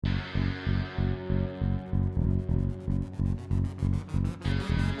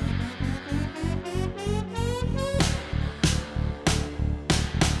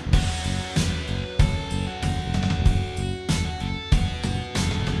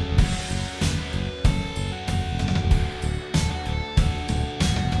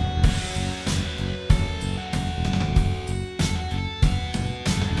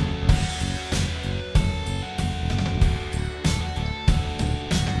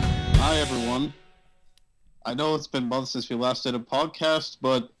Hi, everyone. I know it's been months since we last did a podcast,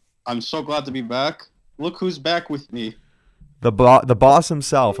 but I'm so glad to be back. Look who's back with me. The boss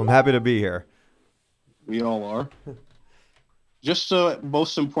himself. I'm happy to be here. We all are. Just a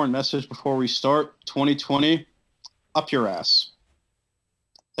most important message before we start 2020, up your ass.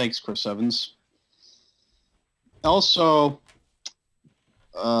 Thanks, Chris Evans. Also,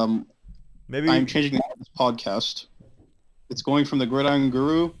 I'm Maybe changing the name of this podcast. It's going from the Gridiron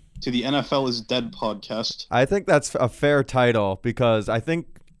Guru to the NFL is Dead podcast. I think that's a fair title because I think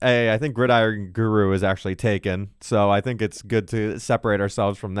Gridiron Guru is actually taken, so I think it's good to separate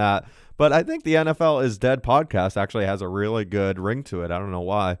ourselves from that. But I think the NFL is Dead podcast actually has a really good ring to it. I don't know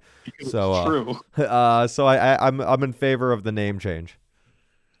why. So It's true. I'm in favor of the name change.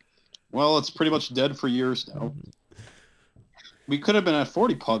 Well, it's pretty much dead for years now. We could have been at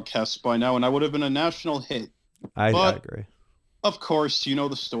 40 podcasts by now, and I would have been a national hit. I agree. Of course, you know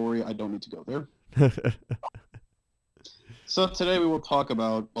the story. I don't need to go there. So today we will talk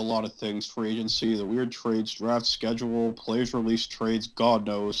about a lot of things. Free agency, the weird trades, draft schedule, players release trades, God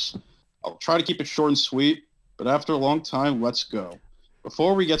knows. I'll try to keep it short and sweet, but after a long time, let's go.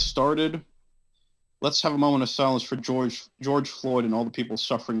 Before we get started, let's have a moment of silence for George Floyd and all the people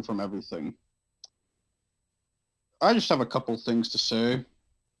suffering from everything. I just have a couple things to say.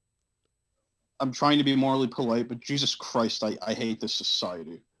 I'm trying to be morally polite, but Jesus Christ, I hate this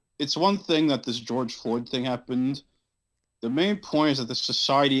society. It's one thing that this George Floyd thing happened. The main point is that this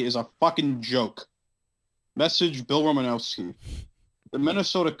society is a fucking joke. Message Bill Romanowski. The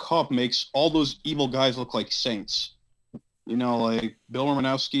Minnesota cop makes all those evil guys look like saints. You know, like Bill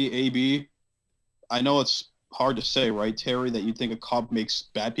Romanowski, AB. I know it's hard to say, right, Terry, that you think a cop makes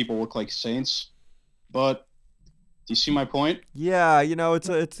bad people look like saints, but do you see my point? Yeah,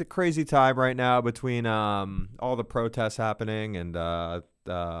 it's a crazy time right now between all the protests happening and the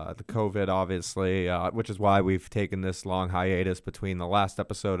COVID, obviously, which is why we've taken this long hiatus between the last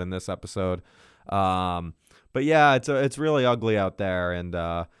episode and this episode. But yeah, it's really ugly out there, and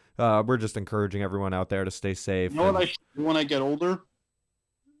we're just encouraging everyone out there to stay safe. You know what I should do when I get older?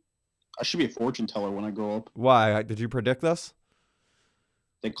 I should be a fortune teller when I grow up. Why? Did you predict this?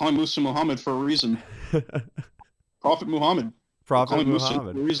 They call him Musa Muhammad for a reason. Prophet Muhammad. Prophet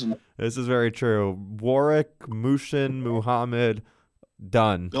Muhammad. This is very true. Warwick, Mushin, Muhammad,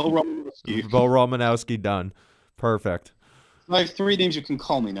 done. Bill Romanowski, done. Perfect. I have three names you can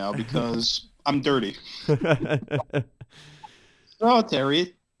call me now because I'm dirty. So,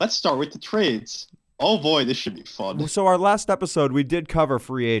 Terry, let's start with the trades. Oh boy, this should be fun. So our last episode, we did cover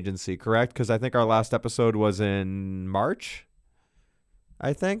free agency, correct? Because I think our last episode was in March,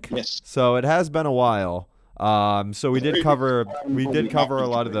 I think. Yes. So it has been a while. So we did cover a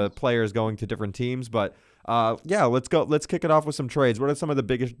lot of the players going to different teams, but yeah, let's kick it off with some trades. What are some of the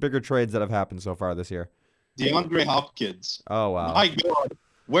bigger trades that have happened so far this year? DeAndre Hopkins. Oh wow. My God,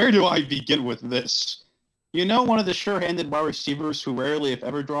 where do I begin with this? You know, one of the sure-handed wide receivers who rarely, if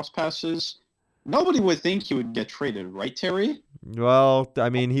ever, drops passes. Nobody would think he would get traded, right, Terry? Well, I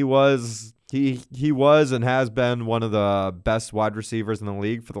mean, he was and has been one of the best wide receivers in the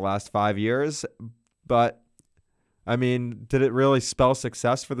league for the last 5 years, but I mean, did it really spell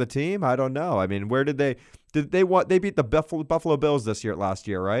success for the team? I don't know. I mean, they beat the Buffalo Bills last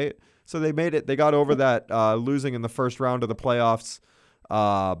year, right? So they made it. They got over that losing in the first round of the playoffs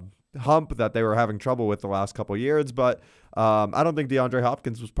hump that they were having trouble with the last couple of years. But I don't think DeAndre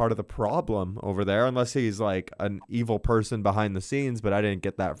Hopkins was part of the problem over there, unless he's like an evil person behind the scenes. But I didn't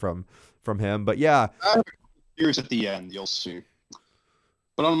get that from him. But yeah, here's at the end, you'll see.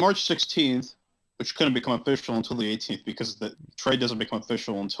 But on March 16th. Which couldn't become official until the 18th because the trade doesn't become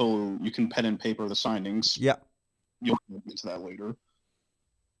official until you can pen and paper the signings. Yeah. You'll get into that later.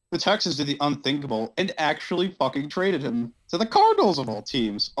 The Texans did the unthinkable and actually fucking traded him to the Cardinals of all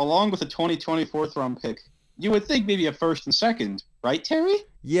teams, along with a 2020 fourth-round pick. You would think maybe a first and second, right, Terry?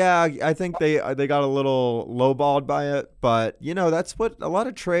 Yeah, I think they got a little lowballed by it, but that's what a lot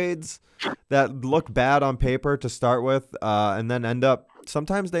of trades that look bad on paper to start with, and then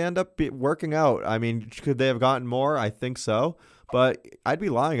sometimes they end up working out. I mean, could they have gotten more? I think so. But I'd be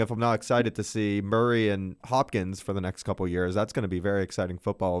lying if I'm not excited to see Murray and Hopkins for the next couple of years. That's going to be very exciting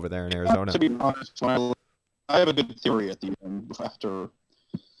football over there in Arizona. To be honest, I have a good theory at the end after.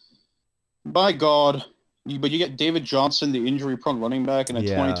 By God, but you get David Johnson, the injury-prone running back, and a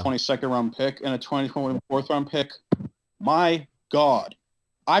 2020 second-round pick and a 2020 fourth-round pick. My God.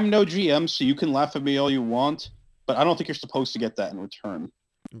 I'm no GM, so you can laugh at me all you want. But I don't think you're supposed to get that in return.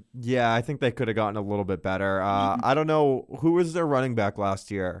 Yeah, I think they could have gotten a little bit better. I don't know. Who was their running back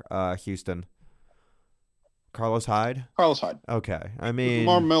last year, Houston? Carlos Hyde? Carlos Hyde. Okay. I mean...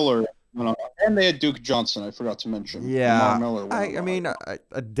 Lamar Miller. No. And they had Duke Johnson. I forgot to mention. Lamar Yeah, Miller. I mean,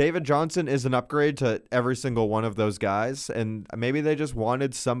 David Johnson is an upgrade to every single one of those guys, and maybe they just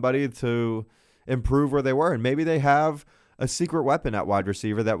wanted somebody to improve where they were, and maybe they have a secret weapon at wide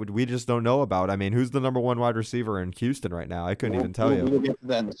receiver that we just don't know about. I mean, who's the number one wide receiver in Houston right now? I couldn't even tell you. We'll get to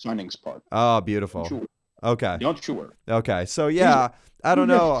that in the signings part. Oh, beautiful. Okay. Don't you worry. Okay. So yeah, I don't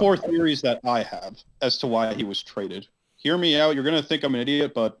These are know. 4 theories that I have as to why he was traded. Hear me out. You're gonna think I'm an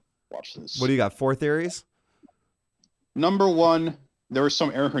idiot, but watch this. What do you got? 4 theories? Number 1, there was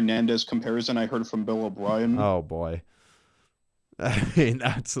some Aaron Hernandez comparison I heard from Bill O'Brien. Oh boy. I mean,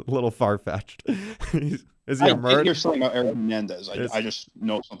 that's a little far fetched. Is he a I murderer? hear something about Aaron Hernandez. I just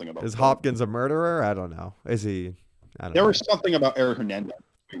know something about. Is that. Hopkins a murderer? I don't know. Is he? I don't There know. was something about Aaron Hernandez.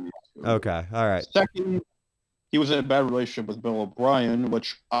 Okay. All right. Second, he was in a bad relationship with Bill O'Brien,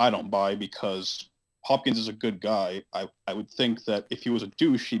 which I don't buy because Hopkins is a good guy. I would think that if he was a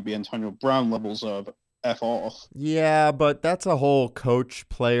douche, he'd be Antonio Brown levels of F off. Yeah, but that's a whole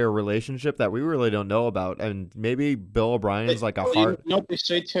coach-player relationship that we really don't know about, and maybe Bill O'Brien's like a hard. You know what they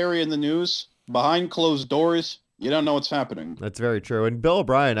say, Terry, in the news? Behind closed doors, you don't know what's happening. That's very true. And Bill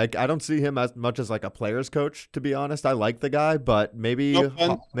O'Brien, I don't see him as much as like a player's coach, to be honest. I like the guy, but maybe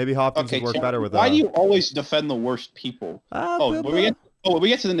maybe Hopkins would work better with. Why do you always defend the worst people? When we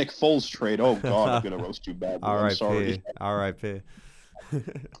get to the Nick Foles trade. Oh God, I'm gonna roast you badly. I'm sorry. R.I.P.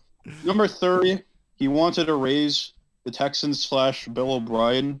 Number 3, he wanted to raise the Texans / Bill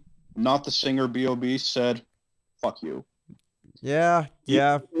O'Brien, not the singer B.O.B. said, "Fuck you." Yeah.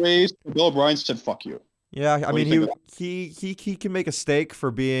 Raised Bill O'Brien said, "Fuck you." Yeah, I mean he can make a stake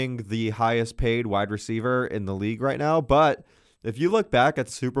for being the highest paid wide receiver in the league right now, but if you look back at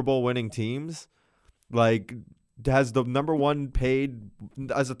Super Bowl winning teams, like has the number 1 paid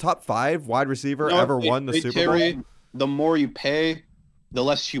as a top 5 wide receiver ever won the Super Bowl? The more you pay, the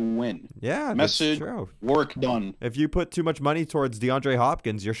less you win. Yeah, message, that's true. Work done. If you put too much money towards DeAndre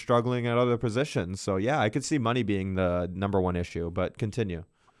Hopkins, you're struggling at other positions. So yeah, I could see money being the number 1 issue, but continue.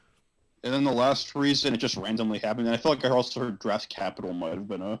 And then the last reason, it just randomly happened. And I feel like I also heard draft capital might have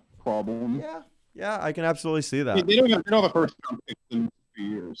been a problem. Yeah, I can absolutely see that. They don't have a first round pick in 2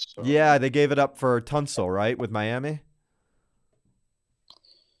 years. So. Yeah, they gave it up for Tunsil, right, with Miami?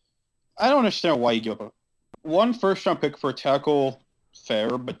 I don't understand why you give up 1 first round pick for a tackle,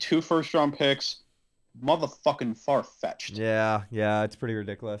 fair, but 2 first round picks, motherfucking far-fetched. Yeah, it's pretty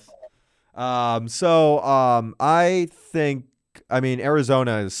ridiculous. I think,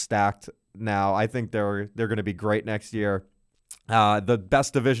 Arizona is stacked now. I think they're going to be great next year. The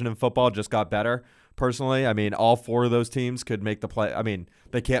best division in football just got better. Personally, all 4 of those teams could make the play.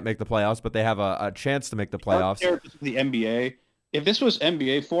 They can't make the playoffs, but they have a chance to make the playoffs. The NBA. If this was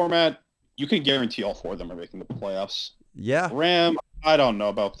NBA format, you can guarantee all 4 of them are making the playoffs. Yeah. Rams, I don't know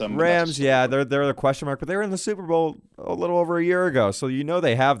about them. Rams, yeah, they're the question mark, but they were in the Super Bowl a little over a year ago, so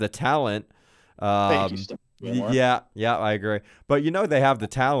they have the talent. Yeah, I agree. But they have the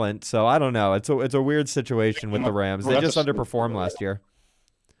talent, so I don't know. It's a weird situation with the Rams. They just underperformed last year.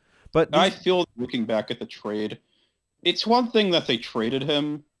 But I feel, looking back at the trade, it's one thing that they traded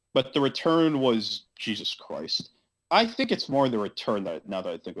him, but the return was Jesus Christ. I think it's more the return now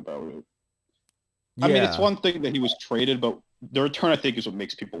that I think about it. Yeah. It's one thing that he was traded, but the return, I think, is what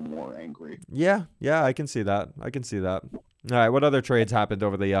makes people more angry. Yeah, I can see that. All right, what other trades happened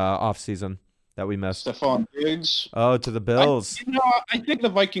over the offseason that we missed? Stephon Diggs. Oh, to the Bills. I think the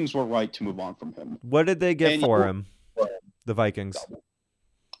Vikings were right to move on from him. What did they get for him? The Vikings.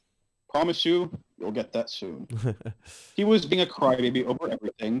 Promise you'll get that soon. He was being a crybaby over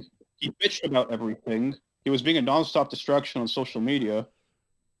everything. He bitched about everything. He was being a nonstop distraction on social media.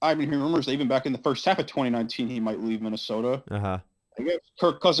 I've been hearing rumors that even back in the first half of 2019, he might leave Minnesota. Uh-huh. I guess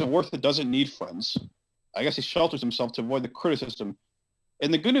Kirk Cousins-Worth doesn't need friends. I guess he shelters himself to avoid the criticism.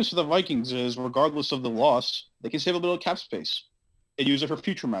 And the good news for the Vikings is, regardless of the loss, they can save a little cap space and use it for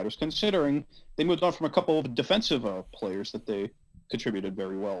future matters, considering they moved on from a couple of defensive players that they contributed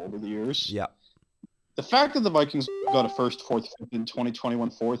very well over the years. Yeah. The fact that the Vikings got a first, 4th, 5th in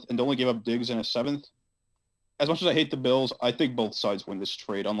 2021 4th and only gave up Diggs in a 7th, as much as I hate the Bills, I think both sides win this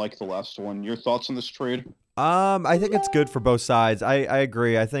trade, unlike the last one. Your thoughts on this trade? I think it's good for both sides. I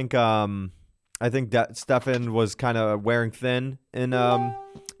agree. I think that Stefan was kind of wearing thin in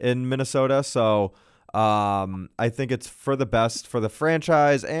Minnesota, so I think it's for the best for the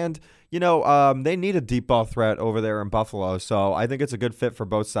franchise, and they need a deep ball threat over there in Buffalo, so I think it's a good fit for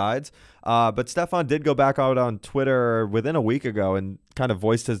both sides. But Stefan did go back out on Twitter within a week ago and kind of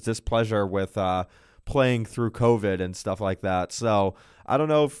voiced his displeasure with playing through COVID and stuff like that. So I don't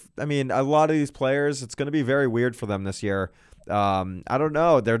know a lot of these players, it's going to be very weird for them this year. I don't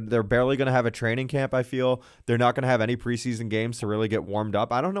know. They're barely going to have a training camp, I feel. They're not going to have any preseason games to really get warmed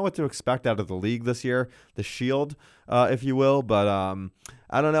up. I don't know what to expect out of the league this year, the Shield, if you will. But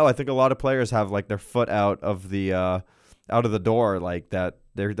I don't know. I think a lot of players have like their foot out of the door, like that.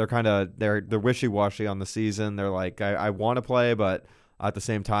 They're kind of they're wishy-washy on the season. They're like, I want to play, but at the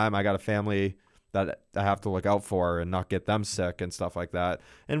same time, I got a family that I have to look out for and not get them sick and stuff like that.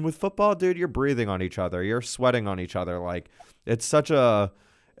 And with football, dude, you're breathing on each other. You're sweating on each other. Like it's such a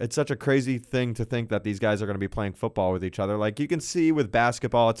crazy thing to think that these guys are going to be playing football with each other. Like you can see with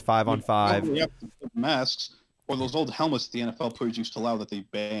basketball, it's 5-on-5. We have masks or those old helmets the NFL players used to allow that they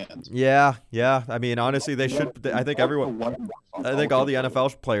banned. Yeah. I mean, honestly, they should. I think everyone. I think all the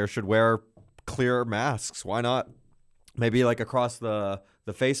NFL players should wear clear masks. Why not? Maybe like across the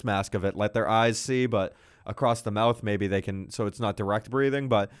face mask of it, let their eyes see, but across the mouth maybe they can, so it's not direct breathing.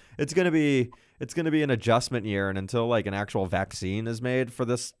 But it's gonna be an adjustment year, and until like an actual vaccine is made for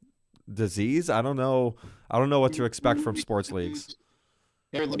this disease, I don't know what to expect from sports leagues.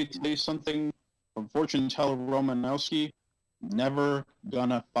 Here, let me tell you something. From fortune teller Romanowski, never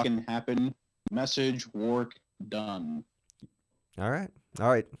gonna fucking happen. Message work done. All right,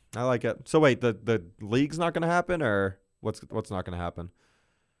 I like it. So wait, the league's not gonna happen, or what's not gonna happen?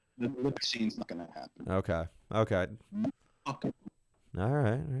 The vaccine's not gonna happen. Okay. Okay. All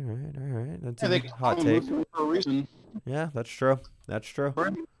right. That's a hot take. For a reason. Yeah, that's true.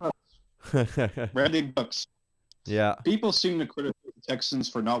 Brandon Cooks. Yeah. People seem to criticize the Texans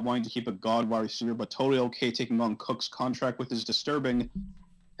for not wanting to keep a god wide receiver, but totally okay taking on Cook's contract with his disturbing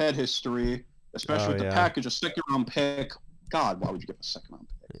head history, especially with the package, a second-round pick. God, why would you get a second-round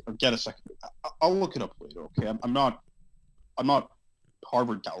pick? Or get a second? I'll look it up later. Okay, I'm not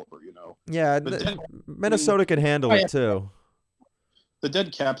Harvard caliber, you know. Yeah, Minnesota can handle it too. The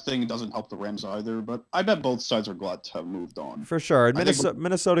dead cap thing doesn't help the Rams either, but I bet both sides are glad to have moved on. For sure.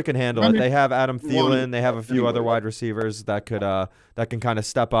 Minnesota can handle it. They have Adam Thielen. They have a few other wide receivers that can kind of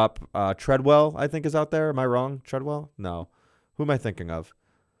step up. Treadwell, I think, is out there. Am I wrong? Treadwell? No. Who am I thinking of?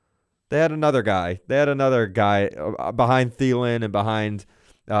 They had another guy. Behind Thielen and behind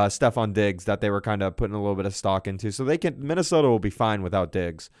Stephon Diggs that they were kind of putting a little bit of stock into. So Minnesota will be fine without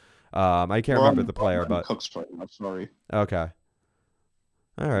Diggs. I can't remember the player, but Cook's fighting. I'm sorry. Okay.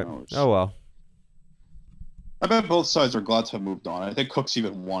 All right. Oh well. I bet both sides are glad to have moved on. I think Cooks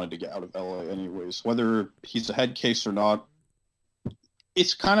even wanted to get out of LA anyways. Whether he's a head case or not,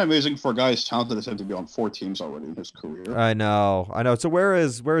 it's kind of amazing for a guy as talented as him to be on 4 teams already in his career. I know. So where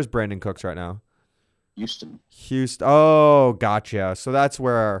is Brandon Cooks right now? Houston. Oh, gotcha. So that's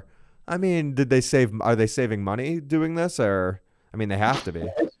where. I mean, are they saving money doing this, or? I mean, they have to be.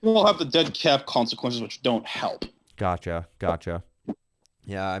 We'll have the dead cap consequences, which don't help. Gotcha.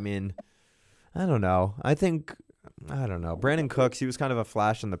 Yeah, I mean, I don't know. I don't know. Brandon Cooks, he was kind of a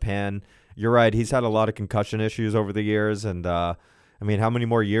flash in the pan. You're right. He's had a lot of concussion issues over the years. And, I mean, how many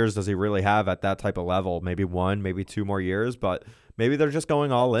more years does he really have at that type of level? Maybe 1, maybe 2 more years. But maybe they're just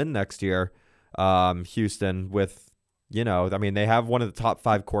going all in next year, Houston, with, I mean, they have one of the top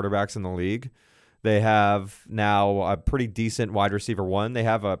 5 quarterbacks in the league. They have now a pretty decent wide receiver 1. They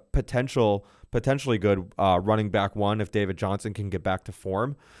have a potentially good running back 1 if David Johnson can get back to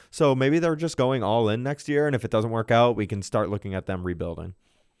form. So maybe they're just going all in next year, and if it doesn't work out, we can start looking at them rebuilding.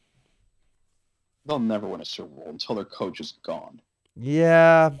 They'll never win a Super Bowl until their coach is gone.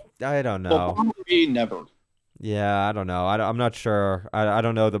 Yeah, I don't know. Well, probably never. Yeah, I don't know. I'm not sure. I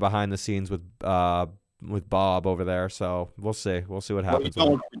don't know the behind the scenes with Bob over there, so we'll see. We'll see what happens. Well,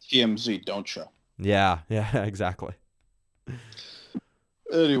 you don't work for TMZ, don't you? Yeah, exactly.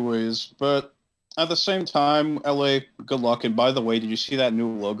 Anyways, but at the same time, LA, good luck. And by the way, did you see that new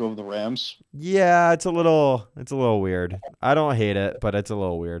logo of the Rams? Yeah, it's a little weird. I don't hate it, but it's a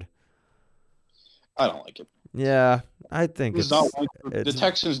little weird. I don't like it. Yeah, I think the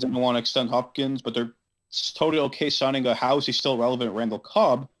Texans didn't want to extend Hopkins, but they're totally okay signing a house. He's still relevant, Randall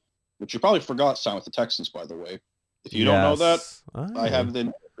Cobb, which you probably forgot signed with the Texans, by the way. If you don't know that, I have the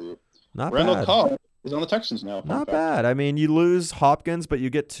info for you. Not Randall bad. Cobb is on the Texans now. Not bad. I mean, you lose Hopkins, but you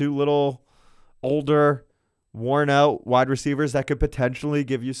get 2 little older, worn out wide receivers that could potentially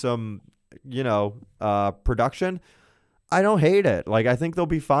give you some, production. I don't hate it. Like, I think they'll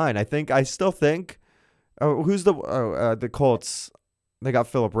be fine. I still think, who's the Colts? They got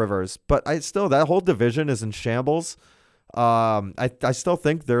Phillip Rivers, but that whole division is in shambles. I still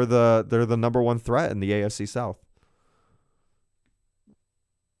think they're the number 1 threat in the AFC South.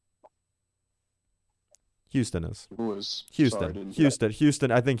 Houston is. Who is? Houston. Houston.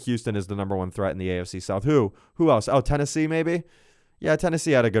 I think Houston is the number 1 threat in the AFC South. Who else? Oh, Tennessee maybe? Yeah,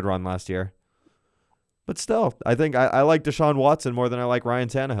 Tennessee had a good run last year. But still, I think I like Deshaun Watson more than I like Ryan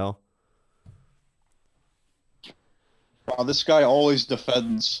Tannehill. Wow, this guy always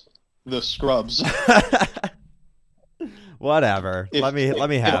defends the scrubs. Whatever. Let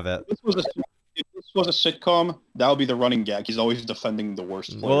me have it. If this was a sitcom, that would be the running gag. He's always defending the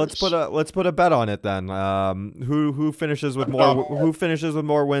worst players. Well, let's put a bet on it then. Who finishes with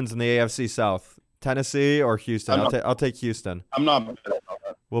more wins in the AFC South? Tennessee or Houston? I'll take Houston. I'm not betting on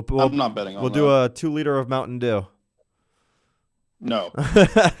that. I'm not betting on that. We'll do a 2-liter of Mountain Dew. No.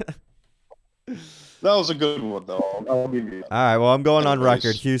 That was a good one, though. I'll give you that. All right, well, I'm going on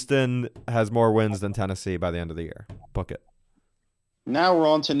record. Houston has more wins than Tennessee by the end of the year. Book it. Now we're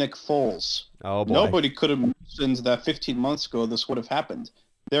on to Nick Foles. Oh, boy. Nobody could have mentioned that 15 months ago this would have happened.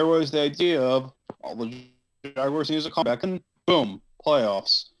 There was the idea of all the Jaguars need a comeback, and boom,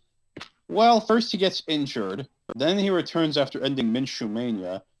 playoffs. Well, first he gets injured. Then he returns after ending Minshew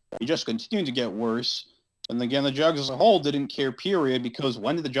Mania. He just continued to get worse. And again, the Jaguars as a whole didn't care, period, because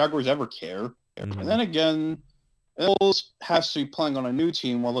when did the Jaguars ever care? Mm-hmm. And then again, Bills has to be playing on a new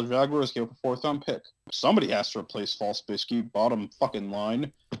team while the Jaguars give up a 4th-round pick. Somebody has to replace False Bisky, bottom fucking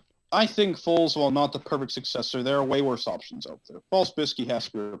line. I think Foles, while not the perfect successor, there are way worse options out there. False Bisky has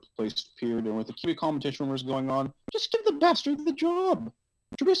to be replaced, period. And with the QB competition rumors going on, just give the bastard the job.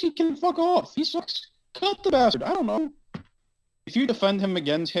 Trubisky can fuck off. He sucks. Cut the bastard. I don't know. If you defend him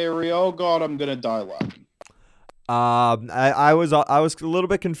again, Terry, oh god, I'm gonna die laughing. I was a little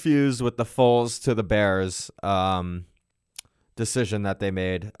bit confused with the Foles to the Bears decision that they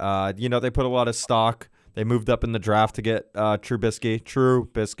made. They put a lot of stock. They moved up in the draft to get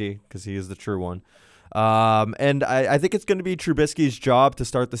Trubisky, because he is the true one. And I think it's going to be Trubisky's job to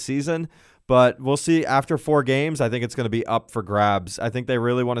start the season, but we'll see after 4 games. I think it's going to be up for grabs. I think they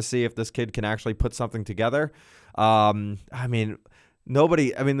really want to see if this kid can actually put something together. This whole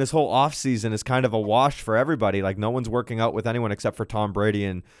offseason is kind of a wash for everybody. Like, no one's working out with anyone except for Tom Brady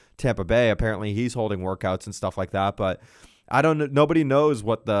in Tampa Bay. Apparently he's holding workouts and stuff like that, but nobody knows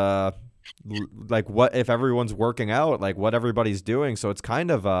what if everyone's working out, like what everybody's doing. So it's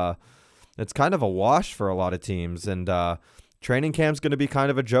kind of a wash for a lot of teams. And training camp's going to be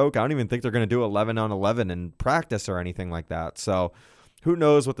kind of a joke. I don't even think they're going to do 11 on 11 in practice or anything like that. So who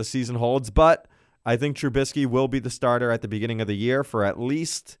knows what the season holds, but I think Trubisky will be the starter at the beginning of the year for at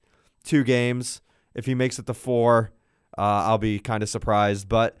least 2 games. If he makes it to 4, I'll be kind of surprised,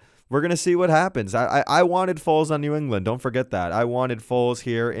 but we're going to see what happens. I wanted Foles on New England. Don't forget that. I wanted Foles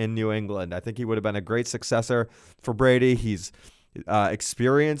here in New England. I think he would have been a great successor for Brady. He's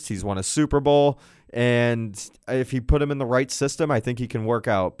experienced. He's won a Super Bowl. And if you put him in the right system, I think he can work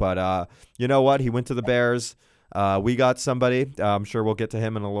out. But you know what? He went to the Bears. We got somebody. I'm sure we'll get to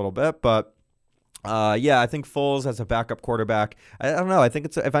him in a little bit. But I think Foles as a backup quarterback, I don't know. I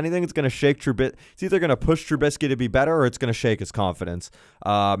think if anything, it's going to shake Trubisky. It's either going to push Trubisky to be better or it's going to shake his confidence.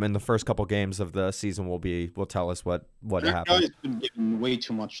 In the first couple games of the season will tell us what happened. That guy's been given way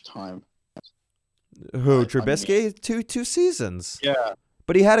too much time. Who, Trubisky? Two seasons. Yeah.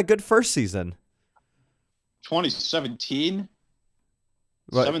 But he had a good first season. 2017?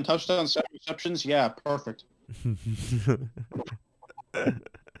 7 touchdowns, 7 receptions? Yeah, perfect.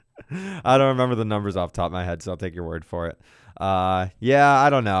 I don't remember the numbers off the top of my head, so I'll take your word for it. I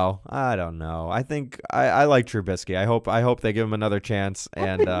don't know. I think I like Trubisky. I hope they give him another chance.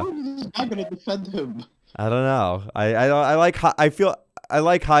 And I'm gonna defend him. I don't know. I like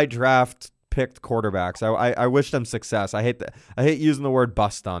high draft picked quarterbacks. I wish them success. I hate using the word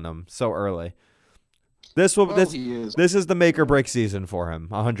bust on them so early. This is the make or break season for him,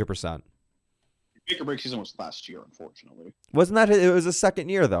 100%. Make or break season was last year, unfortunately. Wasn't that it? Was a second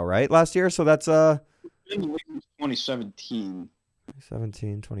year though, right? Last year, so that's 2017.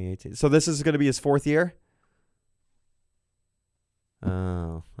 2018. So this is going to be his 4th year?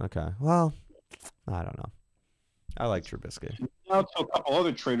 Oh, okay. Well, I don't know. I like Trubisky. Now to a couple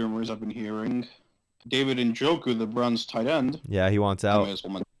other trade rumors I've been hearing. David Njoku, the Browns tight end. Yeah, he wants out.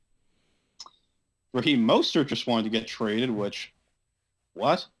 Raheem Mostert just wanted to get traded, which,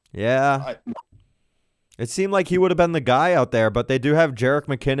 what? Yeah. It seemed like he would have been the guy out there, but they do have Jerick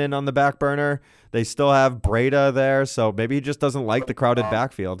McKinnon on the back burner. They still have Breida there, so maybe he just doesn't like the crowded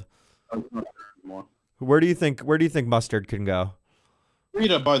backfield. Where do you think Mustard can go?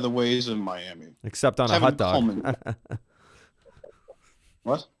 Breida, by the way, is in Miami. Except on a hot dog.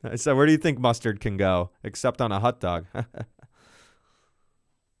 What? So where do you think Mustard can go? Except on a hot dog.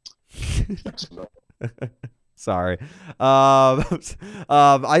 Sorry.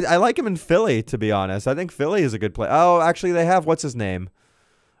 I like him in Philly, to be honest. I think Philly is a good play. Oh, actually, they have, what's his name?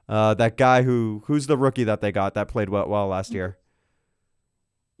 That guy who's the rookie that they got that played well last year.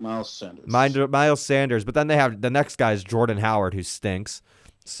 Miles Sanders. Miles Sanders, but then they have the next guy is Jordan Howard, who stinks.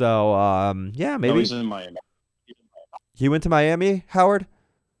 So yeah, maybe No, he's in Miami. he went to Miami. Howard.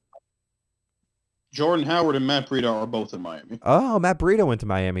 Jordan Howard and Matt Breida are both in Miami. Oh, Matt Breida went to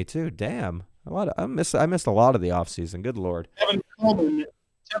Miami too. Damn, I missed a lot of the offseason. Good lord. Tevin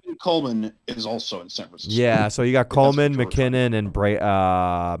Coleman is also in San Francisco. Yeah, so you got Coleman, McKinnon, and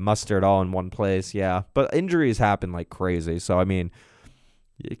Mustard all in one place. Yeah, but injuries happen like crazy. So I mean,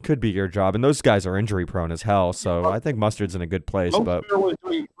 it could be your job, and those guys are injury prone as hell. So I think Mustard's in a good place. But was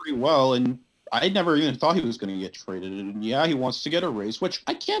doing pretty well, and I never even thought he was going to get traded. And yeah, he wants to get a raise, which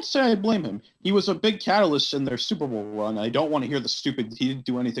I can't say I blame him. He was a big catalyst in their Super Bowl run. I don't want to hear the stupid he didn't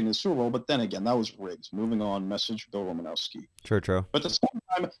do anything in the Super Bowl, but then again, that was rigged. Moving on, message Bill Romanowski. True. But at the same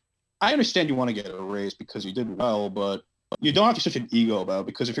time, I understand you want to get a raise because you did well, but you don't have to be such an ego about it,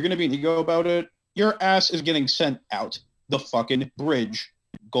 because if you're going to be an ego about it, your ass is getting sent out the fucking bridge.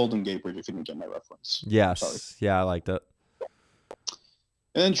 Golden Gate Bridge, if you didn't get my reference. Yes. Sorry. Yeah, I liked it.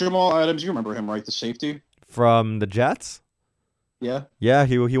 And then Jamal Adams, you remember him, right? The safety? From the Jets? Yeah. Yeah,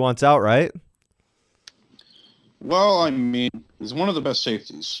 he wants out, right? Well, I mean, he's one of the best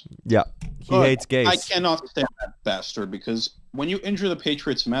safeties. Yeah. He hates Gase. I cannot stand that bastard, because when you injure the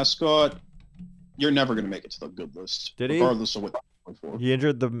Patriots mascot, you're never going to make it to the good list. Did he? Regardless of what you're for. He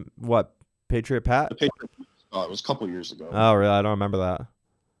injured the, what, Patriot Pat? The Patriots mascot. It was a couple years ago. Oh, really? I don't remember that.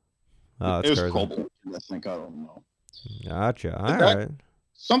 Oh, that's it was crazy. Colby, I think. I don't know. Gotcha. All right.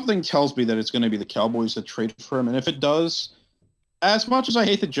 Something tells me that it's going to be the Cowboys that trade for him, and if it does, as much as I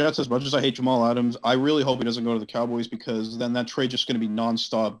hate the Jets, as much as I hate Jamal Adams, I really hope he doesn't go to the Cowboys, because then that trade just going to be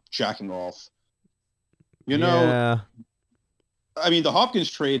nonstop jacking off. You know? Yeah. I mean, the Hopkins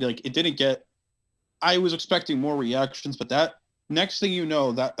trade, like, it didn't get. I was expecting more reactions, but that next thing you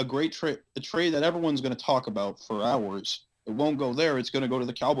know, that a trade that everyone's going to talk about for hours, it won't go there. It's going to go to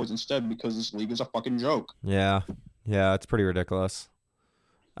the Cowboys instead, because this league is a fucking joke. Yeah, it's pretty ridiculous.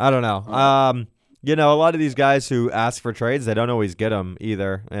 I don't know. You know, a lot of these guys who ask for trades, they don't always get them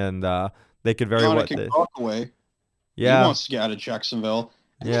either, and they could very well. Away. Yeah, he wants to get out of Jacksonville.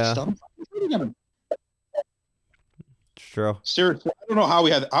 Yeah, it's true. Seriously, I don't know how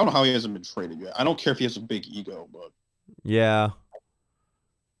he hasn't been traded yet. I don't care if he has a big ego, but yeah.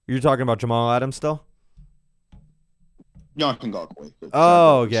 You're talking about Jamal Adams still? Yannick Ngakoue.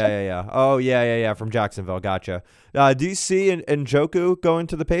 Oh, yeah. Oh, yeah. From Jacksonville. Gotcha. Do you see Njoku going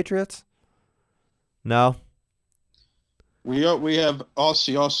to the Patriots? No? We have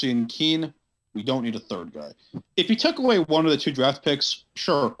Aussie, and Keene. We don't need a third guy. If you took away one of the two draft picks,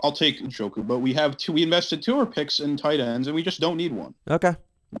 sure, I'll take Njoku. But we have two. We invested 2 picks in tight ends, and we just don't need one. Okay.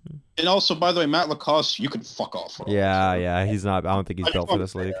 And also, by the way, Matt Lacoste, you can fuck off. Yeah. He's not. I don't think he's built for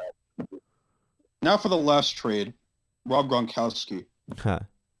this league. Now for the last trade. Rob Gronkowski. Huh.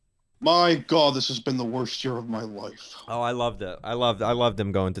 My God, this has been the worst year of my life. Oh, I loved it. I loved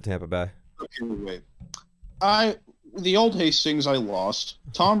him going to Tampa Bay. Okay, wait. The old Hastings I lost.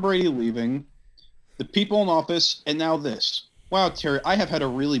 Tom Brady leaving. The people in office, and now this. Wow, Terry, I have had a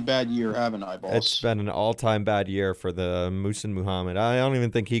really bad year, haven't I, boss? It's been an all-time bad year for the Muhsin Muhammad. I don't even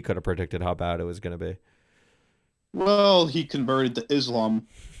think he could have predicted how bad it was going to be. Well, he converted to Islam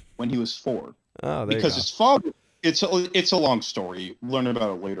when he was 4. Oh, there because you go. His father. It's a long story. Learn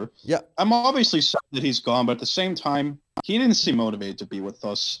about it later. Yeah. I'm obviously sad that he's gone, but at the same time, he didn't seem motivated to be with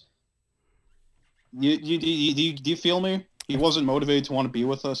us. Do you feel me? He wasn't motivated to want to be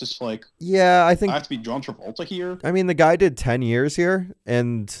with us. It's like, yeah, I think I have to be John Travolta here. I mean, the guy did 10 years here,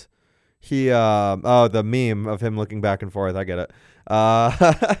 and he the meme of him looking back and forth. I get it.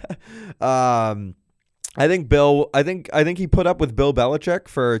 I think he put up with Bill Belichick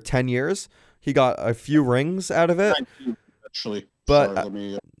for 10 years. He got a few rings out of it. 19, actually. But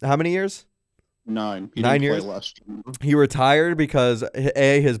sorry, how many years? 9. He 9 didn't years. play last year. He retired because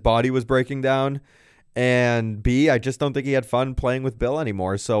A, his body was breaking down, and B, I just don't think he had fun playing with Bill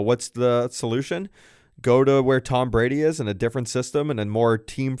anymore. So what's the solution? Go to where Tom Brady is in a different system and a more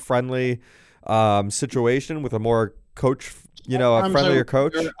team-friendly situation with a more coach, a friendlier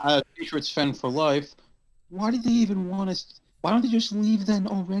coach. A Patriots fan for life. Why did they even want us? Why don't they just leave then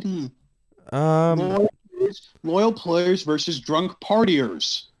already? Loyal players versus drunk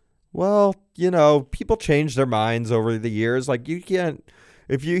partiers. Well, people change their minds over the years. Like, you can't,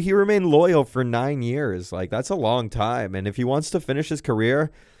 he remained loyal for 9 years, like, that's a long time. And if he wants to finish his career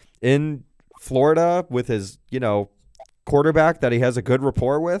in Florida with his, quarterback that he has a good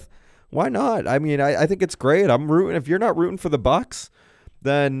rapport with, why not? I mean, I think it's great. I'm rooting. If you're not rooting for the Bucs,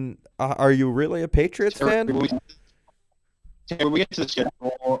 then are you really a Patriots fan? When we get to the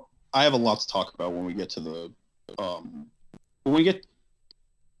schedule, I have a lot to talk about when we get to the when we get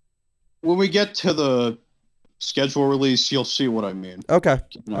When we get to the schedule release, you'll see what I mean. Okay.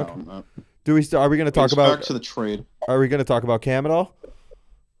 Keep an eye Okay. on that. Are we going to talk It's about? back to the trade. Are we going to talk about Cam at all?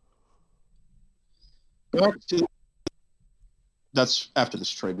 Back to that's after this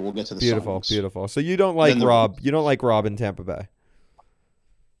trade, but we'll get to the Beautiful, signings. beautiful. So you don't like Then the- Rob? You don't like Rob in Tampa Bay?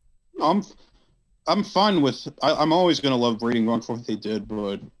 I'm fine with. I'm always gonna love Brady and Gronk for what they did,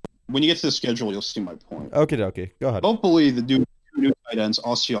 but when you get to the schedule, you'll see my point. Okie dokie. Go ahead. Hopefully, the new tight ends,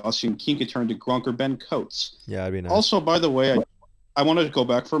 Aussie and King, can turn to Gronk or Ben Coates. Yeah, it'd be nice. Also, by the way, I wanted to go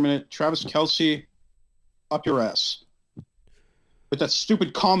back for a minute. Travis Kelce, up your ass. With that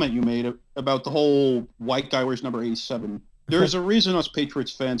stupid comment you made about the whole white guy wears number 87. There's a reason us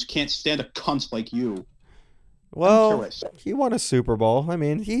Patriots fans can't stand a cunt like you. Well, he won a Super Bowl. I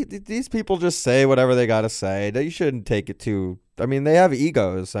mean, these people just say whatever they got to say. You shouldn't take it too. I mean, they have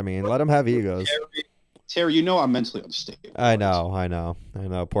egos. I mean, let them have egos. Terry, you know I'm mentally unstable. I know.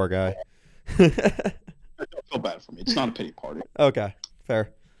 Poor guy. Don't feel bad for me. It's not a pity party. Okay,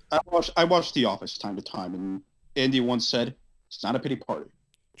 fair. I watch The Office time to time, and Andy once said, "It's not a pity party."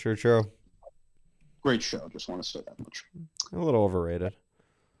 True. Great show. Just want to say that much. A little overrated.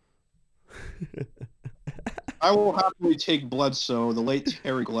 I will happily take Bledsoe, the late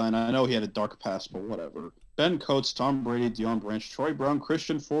Terry Glenn. I know he had a dark past, but whatever. Ben Coates, Tom Brady, Deion Branch, Troy Brown,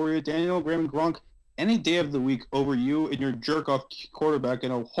 Christian Fourier, Daniel Graham, and Gronk any day of the week over you and your jerk-off quarterback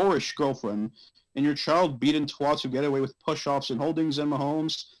and a whorish girlfriend and your child-beaten twats who get away with push-offs and holdings and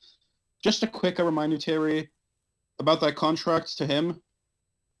Mahomes. Just a quick reminder, Terry, about that contract to him.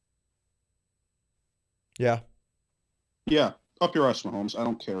 Yeah. Yeah, up your ass, Mahomes. I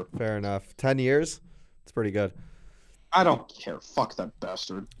don't care. Fair enough. 10 years? It's pretty good. I don't care. Fuck that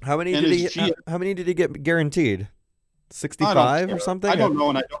bastard. How many did he get guaranteed? 65 or something? I don't know,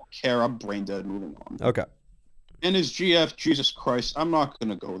 and I don't care. I'm brain dead. Moving on. Okay. And his GF, Jesus Christ, I'm not going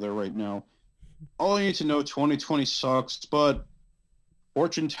to go there right now. All I need to know, 2020 sucks, but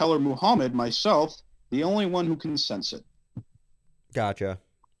fortune teller Muhammad, myself, the only one who can sense it. Gotcha.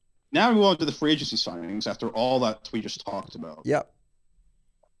 Now we move on to the free agency signings after all that we just talked about. Yep.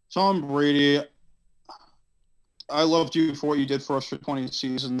 Tom Brady, I loved you for what you did for us for 20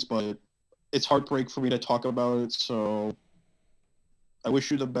 seasons, but it's heartbreak for me to talk about it, so I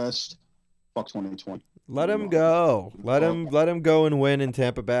wish you the best. Fuck 2020. Let him go. Let him go and win in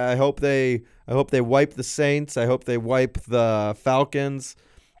Tampa Bay. I hope they wipe the Saints. I hope they wipe the Falcons.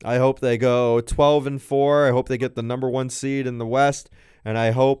 I hope they go 12-4. I hope they get the number 1 seed in the West, and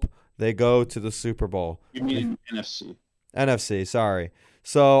I hope they go to the Super Bowl. You mean NFC? NFC, sorry.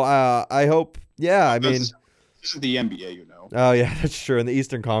 So I hope. Yeah, I mean, this is the NBA, you know. Oh yeah, that's true. In the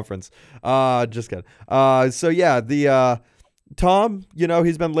Eastern Conference. Just kidding. So yeah, the Tom,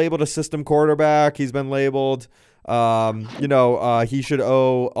 he's been labeled a system quarterback. He's been labeled, he should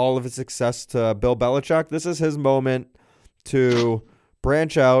owe all of his success to Bill Belichick. This is his moment to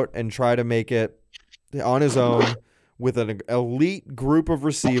branch out and try to make it on his own with an elite group of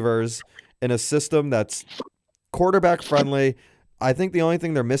receivers in a system that's quarterback friendly. I think the only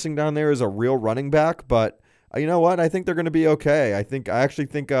thing they're missing down there is a real running back, but you know what? I think they're going to be okay. I actually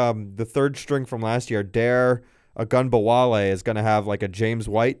think the third string from last year, Dare Ogunbowale, is going to have like a James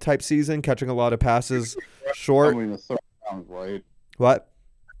White type season, catching a lot of passes short. Somebody in the third round, right? What?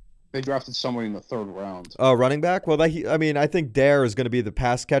 They drafted somebody in the third round. Oh, running back? Well, I think Dare is going to be the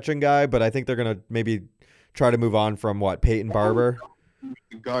pass catching guy, but I think they're going to maybe try to move on from Peyton Barber.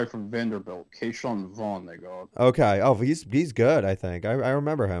 The guy from Vanderbilt, Keyshawn Vaughn, they got. Okay. Oh, he's good, I think. I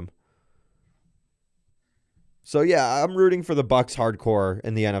remember him. So yeah, I'm rooting for the Bucs hardcore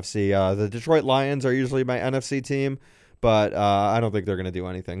in the NFC. The Detroit Lions are usually my NFC team, but I don't think they're going to do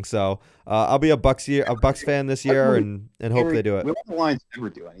anything. So I'll be a Bucs fan this year and hope they do it. We want the Lions never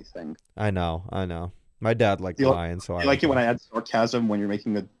do anything. I know. My dad liked the Lions, so I like it when I add sarcasm when you're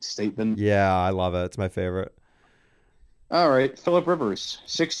making a statement. Yeah, I love it. It's my favorite. All right, Phillip Rivers,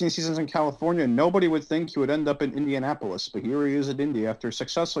 16 seasons in California. Nobody would think he would end up in Indianapolis, but here he is at Indy after a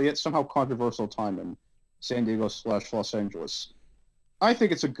successful yet somehow controversial time in San Diego / Los Angeles. I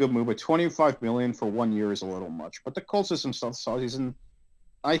think it's a good move, but $25 million for 1 year is a little much. But the Colts is some stuff season.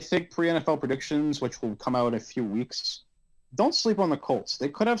 I think pre-NFL predictions, which will come out in a few weeks, don't sleep on the Colts. They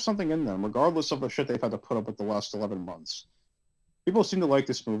could have something in them, regardless of the shit they've had to put up with the last 11 months. People seem to like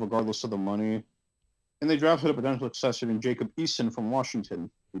this move, regardless of the money. And they drafted a potential successor in Jacob Eason from Washington.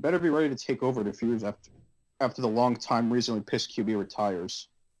 We better be ready to take over in a few years after the long-time reasonably pissed QB retires.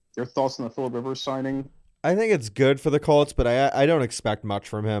 Your thoughts on the Phillip Rivers signing? I think it's good for the Colts, but I don't expect much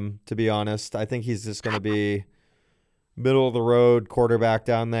from him, to be honest. I think he's just going to be middle-of-the-road quarterback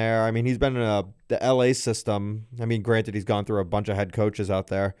down there. I mean, he's been in the LA system. I mean, granted, he's gone through a bunch of head coaches out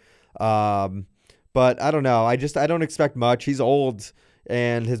there. But I don't know. I don't expect much. He's old,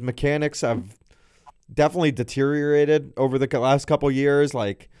 and his mechanics have definitely deteriorated over the last couple years.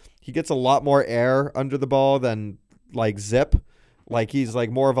 Like he gets a lot more air under the ball than like Zip. Like he's like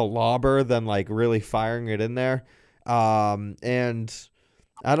more of a lobber than like really firing it in there. And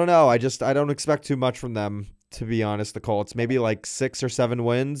I don't know. I don't expect too much from them, to be honest. The Colts maybe like 6 or 7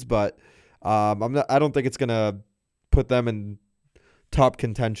 wins, but I don't think it's gonna put them in top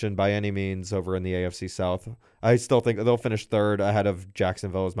contention by any means over in the AFC South. I still think they'll finish third ahead of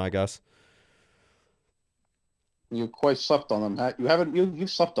Jacksonville, is my guess. You quite slept on them. You haven't.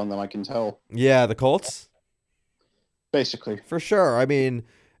 You've slept on them. I can tell. Yeah, the Colts Basically, for sure. I mean,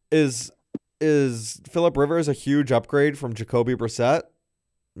 is Philip Rivers a huge upgrade from Jacoby Brissett?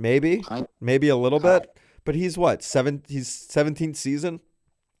 Maybe, maybe a little bit, but he's what He's 17th season.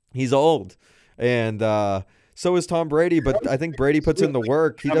 He's old, and so is Tom Brady. But I think Brady puts in the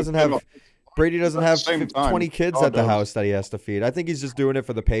work. Brady doesn't have 20 kids at the house that he has to feed. I think he's just doing it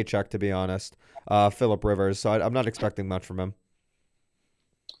for the paycheck, to be honest. Philip Rivers. So I'm not expecting much from him.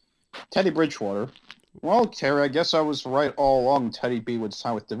 Teddy Bridgewater. Well, Terry, I guess I was right all along. Teddy B would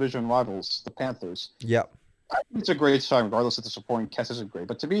sign with division rivals, the Panthers. Yep. I think it's a great sign, regardless if the supporting cast isn't great.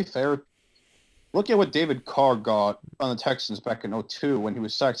 But to be fair, look at what David Carr got on the Texans back in 2002 when he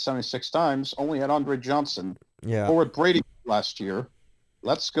was sacked 76 times, only had Andre Johnson. Yeah. Or with Brady last year.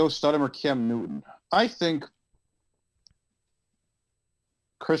 Let's go Stidham or Cam Newton. I think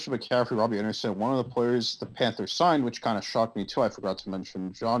Christian McCaffrey, Robbie Anderson, one of the players the Panthers signed, which kind of shocked me too. I forgot to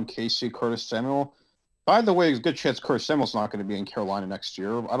mention John Casey, Curtis Samuel. By the way, there's a good chance Curtis Samuel's not going to be in Carolina next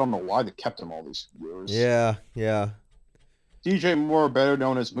year. I don't know why they kept him all these years. Yeah. DJ Moore, better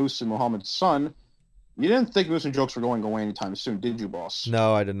known as Moose and Muhammad's son. You didn't think Moose and Jokes were going away anytime soon, did you, boss?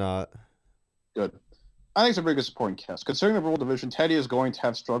 No, I did not. Good. I think it's a pretty good supporting cast. Considering the World Division, Teddy is going to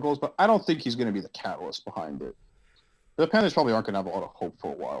have struggles, but I don't think he's going to be the catalyst behind it. The Panthers probably aren't going to have a lot of hope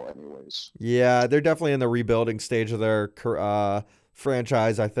for a while anyways. Yeah, they're definitely in the rebuilding stage of their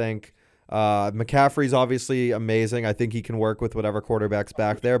franchise, I think. McCaffrey's obviously amazing. I think he can work with whatever quarterback's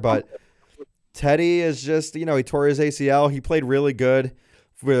back there, but Teddy is just, he tore his ACL. He played really good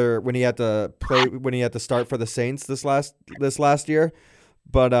when he had to start for the Saints this last year.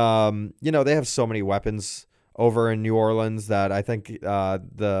 But they have so many weapons over in New Orleans that I think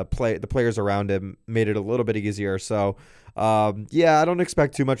the players around him made it a little bit easier. So I don't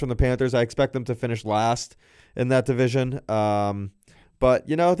expect too much from the Panthers. I expect them to finish last in that division. But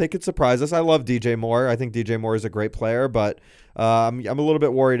they could surprise us. I love DJ Moore. I think DJ Moore is a great player, but I'm a little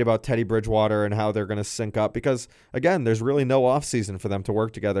bit worried about Teddy Bridgewater and how they're going to sync up because, again, there's really no offseason for them to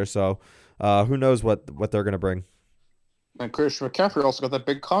work together. So who knows what they're going to bring. And Christian McCaffrey also got that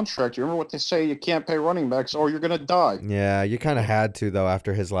big contract. You remember what they say? You can't pay running backs or you're going to die. Yeah, you kind of had to, though,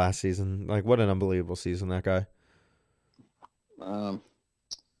 after his last season. Like, what an unbelievable season, that guy.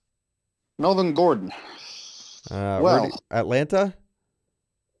 Melvin Gordon. Atlanta?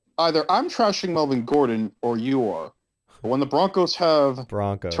 Either I'm trashing Melvin Gordon or you are. But when the Broncos have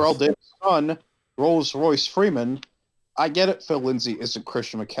Terrell Davis' son, Rolls-Royce Freeman, I get it. Phil Lindsay isn't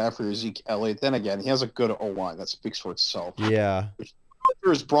Christian McCaffrey or Zeke Elliott. Then again, he has a good O-line that speaks for itself. Yeah.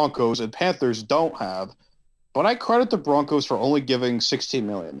 Panthers, Broncos, and Panthers don't have. But I credit the Broncos for only giving $16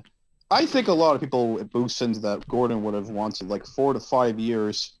 million. I think a lot of people boost into that Gordon would have wanted like 4 to 5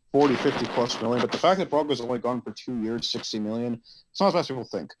 years, 40, 50 plus million. But the fact that Broncos only gone for 2 years, $60 million, it's not as much as people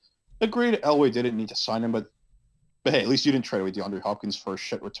think. Agreed, Elway didn't need to sign him, but hey, at least you didn't trade away DeAndre Hopkins for a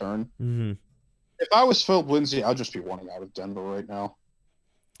shit return. Mm-hmm. If I was Philip Lindsay, I'd just be wanting out of Denver right now.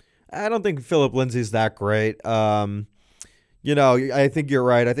 I don't think Philip Lindsay's that great. I think you're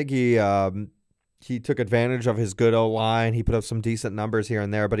right. I think he took advantage of his good O-line. He put up some decent numbers here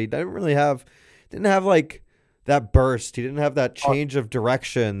and there, but he didn't have like that burst. He didn't have that change of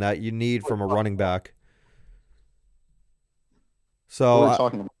direction that you need from a running back. So, what are we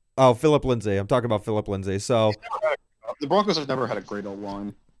talking about? Philip Lindsay. I'm talking about Philip Lindsay. So the Broncos have never had a great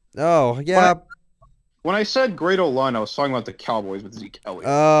O-line. Oh, yeah. When I said great O-line, I was talking about the Cowboys with Zeke Elliott.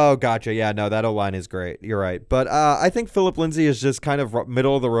 Oh, gotcha. Yeah, no, that O-line is great. You're right. But I think Philip Lindsay is just kind of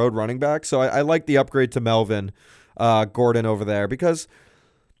middle-of-the-road running back. So I like the upgrade to Melvin Gordon over there because,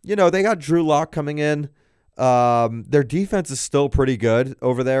 they got Drew Lock coming in. Their defense is still pretty good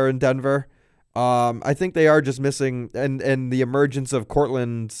over there in Denver. I think they are just missing and the emergence of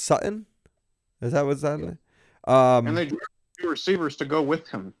Cortland Sutton. Is that what's that? Yeah. And they drew receivers to go with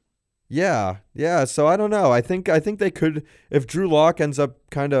him. Yeah. So I don't know. I think they could, if Drew Lock ends up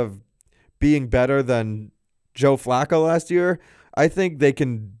kind of being better than Joe Flacco last year, I think they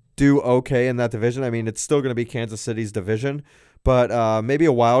can do okay in that division. I mean, it's still going to be Kansas City's division, but maybe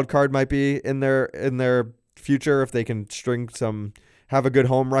a wild card might be in their future if they can have a good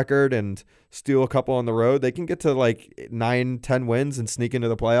home record and steal a couple on the road. They can get to like 9-10 wins and sneak into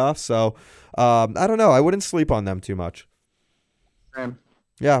the playoffs. So I don't know. I wouldn't sleep on them too much. Same.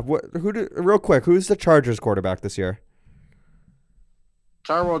 Yeah. Real quick, who's the Chargers quarterback this year?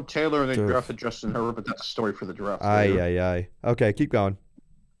 Tyrod Taylor, and they Oof. drafted Justin Herbert, but that's a story for the draft. Aye. Okay, keep going.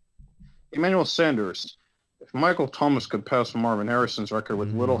 Emmanuel Sanders. If Michael Thomas could pass Marvin Harrison's record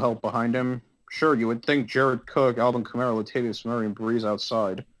with little help behind him, sure, you would think Jared Cook, Alvin Kamara, Latavius Murray, and Breeze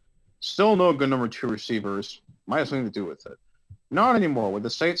outside. Still no good number 2 receivers. Might have something to do with it. Not anymore. With the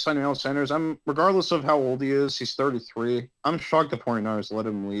Saints signing Emmanuel Sanders, regardless of how old he is, he's 33. I'm shocked the 49ers let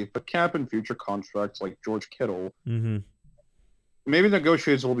him leave, but cap and future contracts like George Kittle, maybe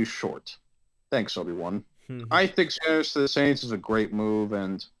negotiations will be short. Thanks, Obi-Wan. I think Sanders to the Saints is a great move,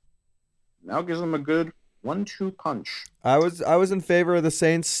 and now gives them a good 1-2 punch. I was in favor of the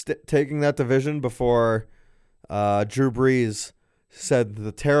Saints taking that division before Drew Brees said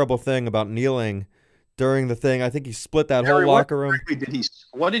the terrible thing about kneeling during the thing. I think he split that whole locker room.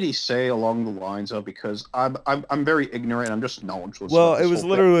 What did he say along the lines of? Because I'm very ignorant. I'm just knowledgeless. Well, it was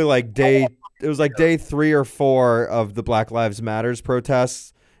literally like day 3 or 4 of the Black Lives Matters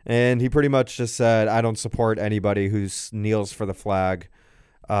protests, and he pretty much just said, "I don't support anybody who kneels for the flag."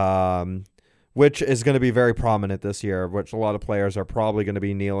 Which is going to be very prominent this year, which a lot of players are probably going to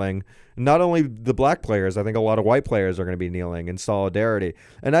be kneeling. Not only the black players, I think a lot of white players are going to be kneeling in solidarity.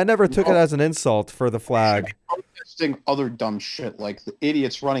 And I never took it as an insult for the flag. Protesting other dumb shit like the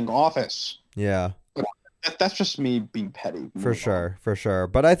idiots running office. Yeah. That's just me being petty. For sure.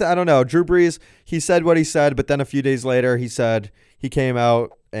 But I don't know. Drew Brees, he said what he said, but then a few days later he came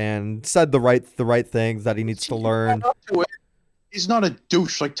out and said the right things that he needs to learn. He's not a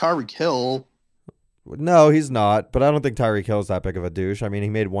douche like Tyreek Hill. No, he's not. But I don't think Tyreek Hill's that big of a douche. I mean, he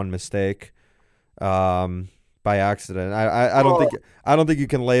made one mistake, by accident. I don't think you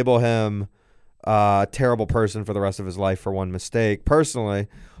can label him a terrible person for the rest of his life for one mistake, personally.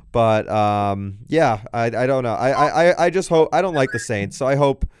 But yeah, I don't know. I just hope I don't like the Saints, so I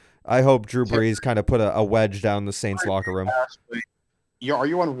hope Drew Brees kind of put a wedge down the Saints locker room. Are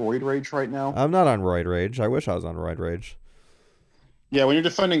you on roid rage right now? I'm not on roid rage. I wish I was on roid rage. Yeah, when you're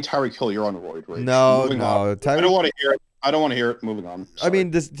defending Tyreek Hill, you're on roid rage. No. I don't want to hear it. I don't want to hear it. Moving on. Sorry. I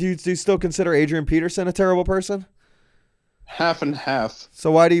mean, do you still consider Adrian Peterson a terrible person? Half and half.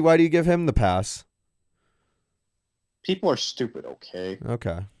 So why do you give him the pass? People are stupid. Okay.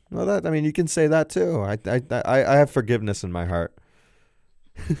 Okay. Well, you can say that too. I have forgiveness in my heart.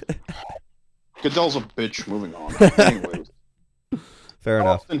 Goodell's a bitch. Moving on. Anyways. Fair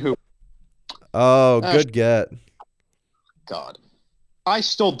enough. Austin Hooper. Oh, good get. God. I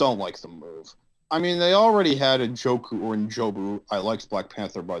still don't like the move. I mean, they already had Njobu. I liked Black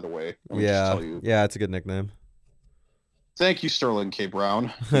Panther, by the way. Yeah, it's a good nickname. Thank you, Sterling K.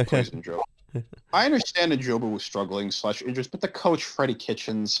 Brown. He plays Njobu. I understand Njobu was struggling / injured, but the coach, Freddie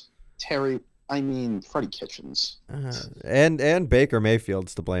Kitchens, Freddie Kitchens. And Baker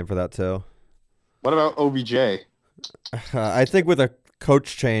Mayfield's to blame for that, too. What about OBJ? I think with a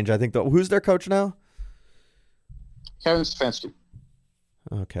coach change, who's their coach now? Kevin Stefanski.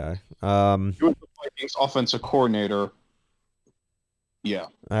 Okay. He was the Vikings offensive coordinator. Yeah.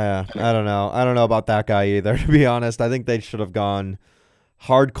 I don't know. I don't know about that guy either, to be honest. I think they should have gone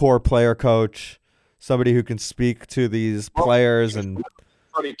hardcore player coach, somebody who can speak to these players and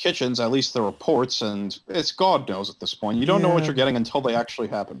Freddie Kitchens, at least the reports, and it's God knows at this point. You don't know what you're getting until they actually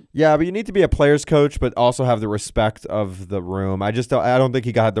happen. Yeah, but you need to be a player's coach, but also have the respect of the room. I don't think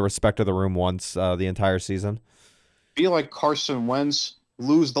he got the respect of the room once the entire season. Be like Carson Wentz,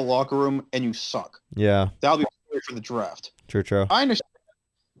 lose the locker room, and you suck. Yeah. That'll be great for the draft. True. I understand.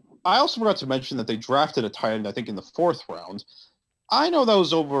 I also forgot to mention that they drafted a tight end, I think, in the 4th round. I know that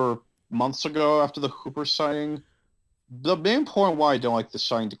was over months ago after the Hooper signing. The main point why I don't like this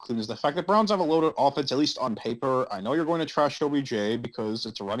signing to Cleveland is the fact that Browns have a loaded offense, at least on paper. I know you're going to trash OBJ because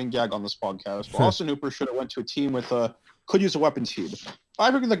it's a running gag on this podcast. But Austin Hooper should have went to a team with could use a weapon team.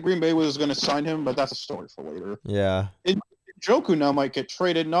 I figured that Green Bay was going to sign him, but that's a story for later. Yeah. Njoku now might get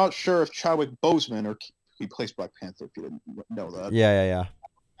traded. Not sure if Chadwick Boseman, or he plays Black Panther, if you didn't know that. Yeah.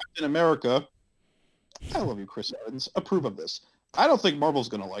 In America, I love you, Chris Evans. Approve of this. I don't think Marvel's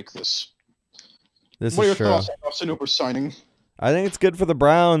going to like this. What are your thoughts on Austin Hooper signing? I think it's good for the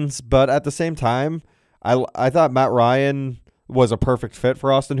Browns, but at the same time, I thought Matt Ryan was a perfect fit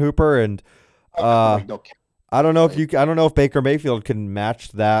for Austin Hooper, and I don't know if Baker Mayfield can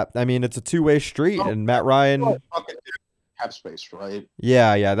match that. I mean, it's a two-way street, and Matt Ryan. Cap space, right?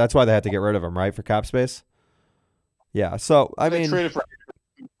 Yeah. That's why they had to get rid of him, right, for cap space. Yeah. So I They mean, traded for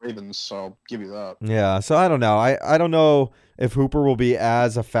Ravens, so I'll give you that. yeah. So I don't know. I don't know if Hooper will be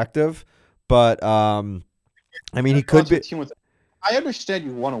as effective, but I mean, he Go could to a be. team with. I understand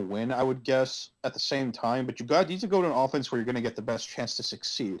you want to win, I would guess, at the same time, but need to go to an offense where you're going to get the best chance to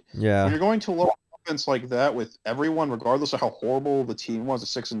succeed. When Yeah. you're going to a low offense like that with everyone, regardless of how horrible the team was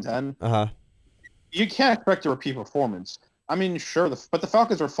at 6-10, Uh huh. you can't expect a repeat performance. I mean, sure, but the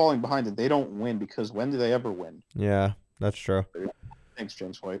Falcons are falling behind and they don't win because when do they ever win? Yeah. That's true. Thanks,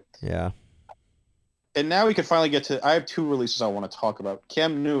 James White. Yeah. And now we can finally get to. I have two releases I want to talk about.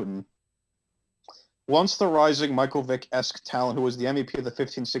 Cam Newton, once the rising Michael Vick-esque talent who was the MVP of the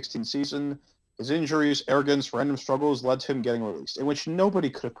 15-16 season, his injuries, arrogance, random struggles led to him getting released, in which nobody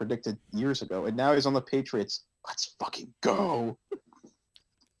could have predicted years ago. And now he's on the Patriots. Let's fucking go.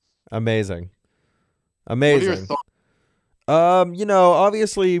 Amazing. What are your Amazing. thoughts?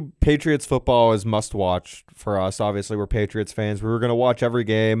 Obviously Patriots football is must watch for us. Obviously, we're Patriots fans. We were gonna watch every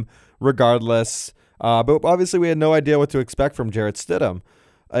game regardless. But obviously we had no idea what to expect from Jarrett Stidham.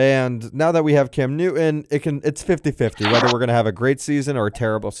 And now that we have Cam Newton, it's 50-50 whether we're gonna have a great season or a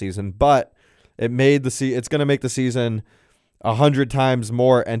terrible season. But it's gonna make the season 100 times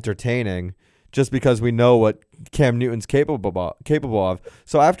more entertaining just because we know what Cam Newton's capable of.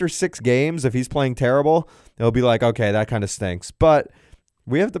 So after 6 games, if he's playing terrible, it'll be like, okay, that kind of stinks. But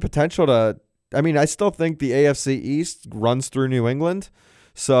we have the potential to. I mean, I still think the AFC East runs through New England.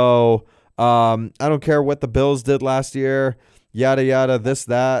 So I don't care what the Bills did last year, yada yada, this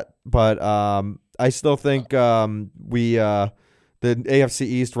that. But I still think the AFC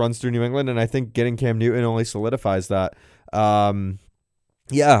East runs through New England, and I think getting Cam Newton only solidifies that.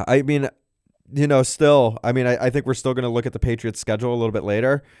 Yeah, I mean, still, I mean, I think we're still going to look at the Patriots' schedule a little bit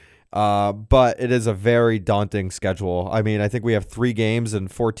later. But it is a very daunting schedule. I mean, I think we have 3 games in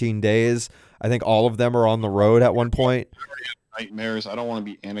 14 days. I think all of them are on the road at one point. Nightmares. I don't want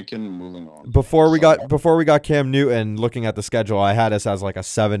to be Anakin. Moving on. Before we got Cam Newton, looking at the schedule, I had us as like a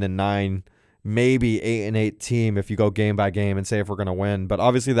 7-9, maybe 8-8 team if you go game by game and say if we're going to win. But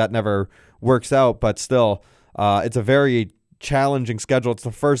obviously that never works out. But still, it's a very challenging schedule. It's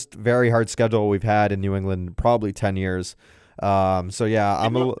the first very hard schedule we've had in New England in probably 10 years. So yeah, You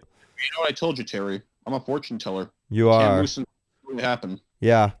know what I told you, Terry? I'm a fortune teller. You Cam are. Newton really happen.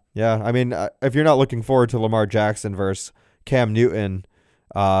 Yeah. I mean, if you're not looking forward to Lamar Jackson versus Cam Newton,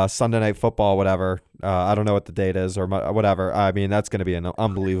 Sunday Night Football, whatever. I don't know what the date is or whatever. I mean, that's going to be an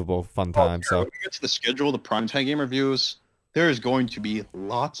unbelievable fun time. So when we get to the schedule, the primetime game reviews, there is going to be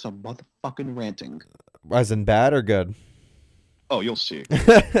lots of motherfucking ranting. as in bad or good? Oh, you'll see.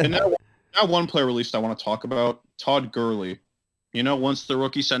 And now one player released I want to talk about, Todd Gurley. Once the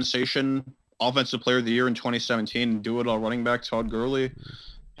rookie sensation, offensive player of the year in 2017, do-it-all running back Todd Gurley,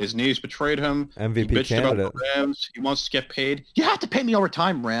 his knees betrayed him. MVP he bitched candidate. about the Rams. He wants to get paid. You have to pay me over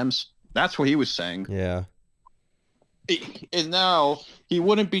time, Rams. That's what he was saying. Yeah. And now he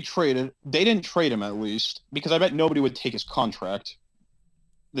wouldn't be traded. They didn't trade him, at least, because I bet nobody would take his contract.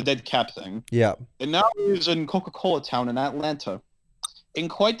 The dead cap thing. Yeah. And now he's in Coca-Cola Town in Atlanta. In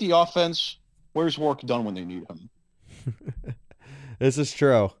quite the offense, where's work done when they need him? This is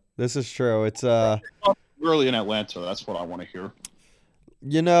true. It's Really in Atlanta, that's what I want to hear.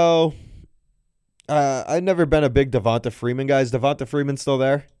 I've never been a big Devonta Freeman guy. Is Devonta Freeman still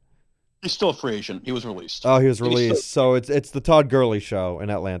there? He's still a free agent. He was released. Oh, he was released. So it's the Todd Gurley show in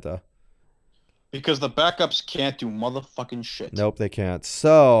Atlanta. Because the backups can't do motherfucking shit. Nope, they can't.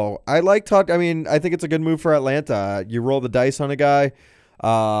 So I like Todd. I mean, I think it's a good move for Atlanta. You roll the dice on a guy,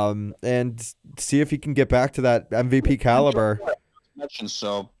 and see if he can get back to that MVP caliber.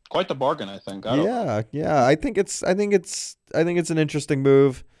 So quite the bargain, I think. I don't know. Yeah. I think it's an interesting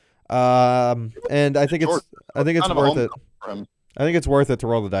move, and I think it's Kind of a worth home it. run for him. I think it's worth it to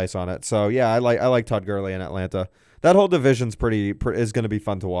roll the dice on it. So yeah, I like Todd Gurley in Atlanta. That whole division's is going to be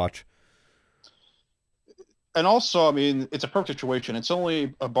fun to watch. And also, I mean, it's a perfect situation. It's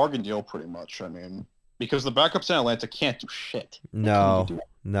only a bargain deal, pretty much. I mean, because the backups in Atlanta can't do shit. No.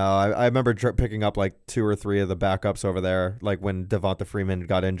 I remember picking up like 2 or 3 of the backups over there, like when Devonta Freeman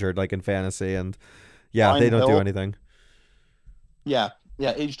got injured, like in fantasy, and yeah, they don't do anything. Yeah,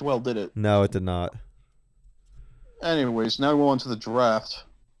 aged well, did it? No, it did not. Anyways, now we go on to the draft.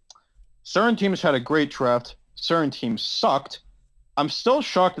 Certain teams had a great draft. Certain teams sucked. I'm still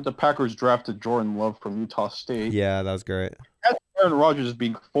shocked that the Packers drafted Jordan Love from Utah State. Yeah, that was great. Aaron Rodgers is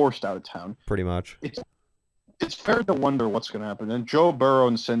being forced out of town. Pretty much. It's fair to wonder what's going to happen. And Joe Burrow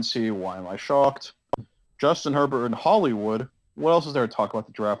and Cincy, why am I shocked? Justin Herbert in Hollywood. What else is there to talk about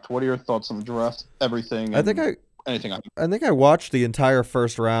the draft? What are your thoughts on the draft? Everything. I think I anything. I watched the entire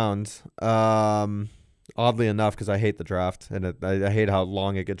first round. I'll oddly enough, because I hate the draft and I hate how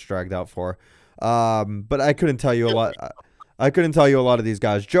long it gets dragged out for. But I couldn't tell you a lot. I couldn't tell you a lot of these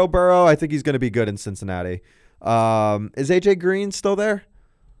guys. Joe Burrow, I think he's going to be good in Cincinnati. Is AJ Green still there?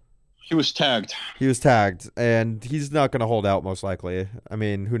 He was tagged. He was tagged, and he's not going to hold out most likely. I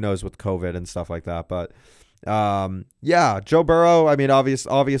mean, who knows with COVID and stuff like that, but yeah, Joe Burrow. I mean,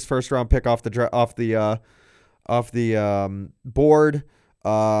 obvious first round pick off the board.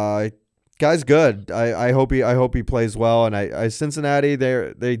 Guy's good. I hope he plays well. And I Cincinnati,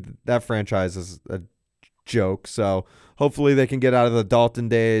 that franchise is a joke. So hopefully they can get out of the Dalton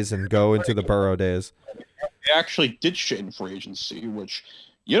days and go into the Burrow days. They actually did shit in free agency, which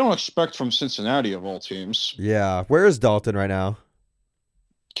you don't expect from Cincinnati of all teams. Yeah, where is Dalton right now?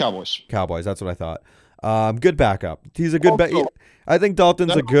 Cowboys. That's what I thought. Good backup. He's a good I think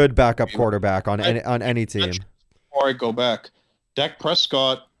Dalton's a good backup quarterback on any team. Before I go back, Dak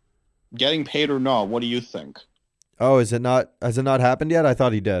Prescott getting paid or not? What do you think? Oh, has it not happened yet? I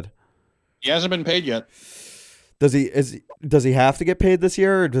thought he did. He hasn't been paid yet. Does he have to get paid this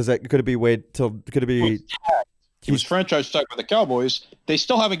year, or could it be He was franchise tagged with the Cowboys. They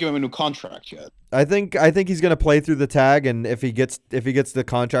still haven't given him a new contract yet. I think he's gonna play through the tag, and if he gets the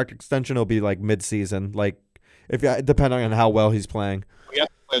contract extension, it'll be like mid-season, like depending on how well he's playing. He has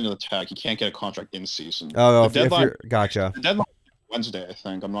to play under the tag. He can't get a contract in season. Oh, if you're gotcha. The deadline is Wednesday, I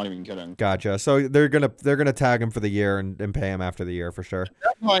think. I'm not even kidding. Gotcha. So they're gonna tag him for the year and pay him after the year for sure.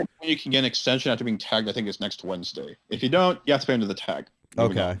 The deadline when you can get an extension after being tagged, I think, is next Wednesday. If you don't, you have to pay under the tag.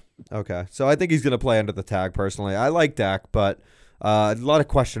 Okay. So I think he's gonna play under the tag. Personally, I like Dak, but a lot of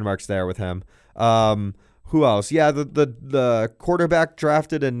question marks there with him. Who else? Yeah, the quarterback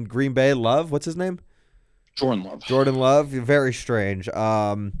drafted in Green Bay, Love. What's his name? Jordan Love. Very strange.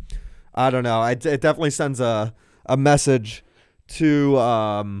 I don't know. It definitely sends a message to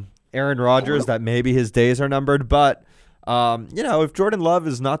Aaron Rodgers that maybe his days are numbered. But if Jordan Love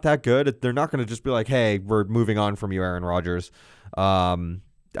is not that good, they're not going to just be like, "Hey, we're moving on from you, Aaron Rodgers."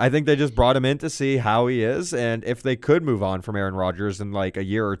 I think they just brought him in to see how he is and if they could move on from Aaron Rodgers in like a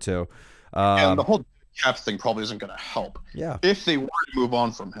year or two. And the whole cap thing probably isn't going to help. Yeah. If they were to move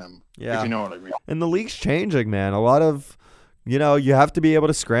on from him. Yeah. If you know what I mean. And the league's changing, man. A lot of, you have to be able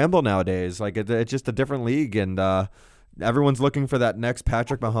to scramble nowadays. Like it's just a different league, and everyone's looking for that next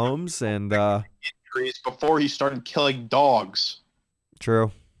Patrick Mahomes. And injuries before he started killing dogs.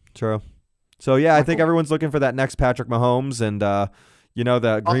 True. So yeah, I think everyone's looking for that next Patrick Mahomes, and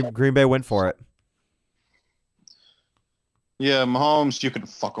the Green Bay went for it. Yeah, Mahomes, you can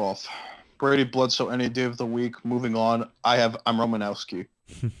fuck off. Brady, Bledsoe, any day of the week. Moving on. I'm Romanowski.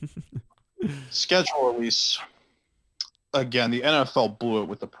 Schedule release. Again, the NFL blew it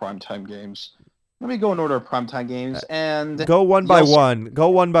with the primetime games. Let me go in order of primetime games and go one by one. Go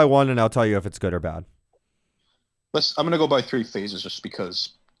one by one, and I'll tell you if it's good or bad. I'm gonna go by 3 phases just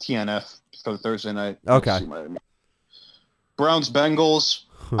because TNF for Thursday night. Okay. Browns, Bengals.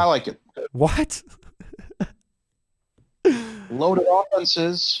 I like it. What? Loaded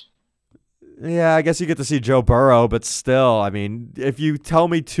offenses. Yeah, I guess you get to see Joe Burrow, but still, I mean, if you tell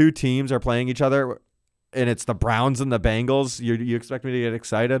me 2 teams are playing each other and it's the Browns and the Bengals, you expect me to get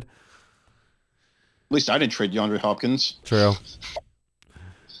excited? At least I didn't trade DeAndre Hopkins. True.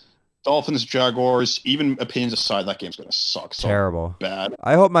 Dolphins, Jaguars, even opinions aside, that game's gonna suck. So terrible. Bad.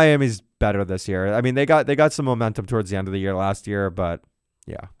 I hope Miami's better this year. I mean, they got some momentum towards the end of the year last year, but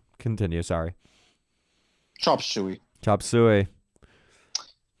yeah. Continue, sorry. Chop suey.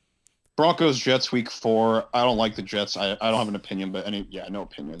 Broncos, Jets, week 4. I don't like the Jets. I don't have an opinion, but no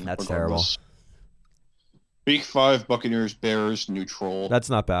opinion. That's regardless. Terrible. Week 5, Buccaneers, Bears, neutral.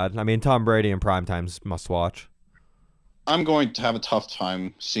 That's not bad. I mean, Tom Brady in primetime's must watch. I'm going to have a tough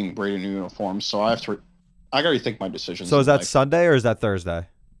time seeing Brady in uniform, so I gotta rethink my decisions. So is that Sunday or is that Thursday?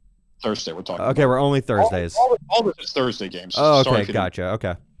 Thursday, we're talking. Okay, about. We're only Thursdays. All this is Thursday games. Oh, okay, gotcha.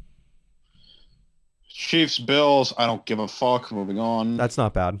 Okay. Chiefs, Bills. I don't give a fuck. Moving on. That's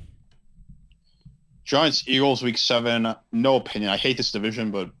not bad. Giants, Eagles, week 7. No opinion. I hate this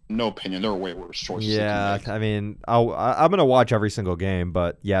division, but no opinion. There are way worse choices. Yeah, I mean, I'm gonna watch every single game,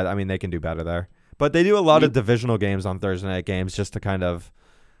 but yeah, I mean, they can do better there. But they do a lot of divisional games on Thursday night games just to kind of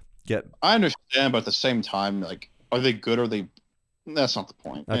get. I understand, but at the same time, like, are they good or are they? That's not the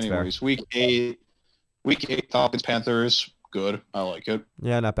point. That's anyways, fair. Week 8, Falcons, Panthers, good. I like it.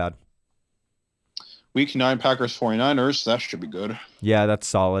 Yeah, not bad. Week 9, Packers, 49ers. That should be good. Yeah, that's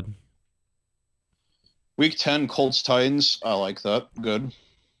solid. Week 10, Colts, Titans. I like that. Good.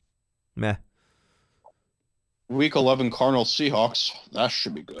 Meh. Week 11, Cardinals, Seahawks. That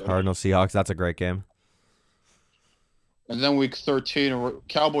should be good. Cardinals, Seahawks. That's a great game. And then week 13,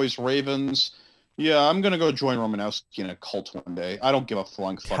 Cowboys, Ravens. Yeah, I'm gonna go join Romanowski in a cult one day. I don't give a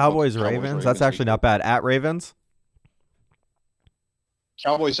flying fuck about Cowboys the Ravens. That's actually not bad. At Ravens.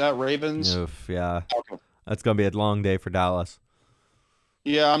 Cowboys at Ravens. Oof, yeah. That's gonna be a long day for Dallas.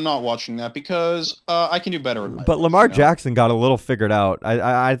 Yeah, I'm not watching that because I can do better in my But life, Lamar you know? Jackson got a little figured out.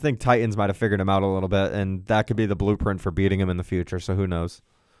 I think Titans might have figured him out a little bit, and that could be the blueprint for beating him in the future. So who knows?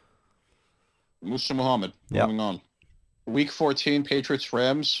 Musa Muhammad. Yep. Moving on. Week 14, Patriots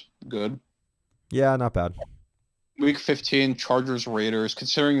Rams. Good. Yeah, not bad. Week 15, Chargers Raiders.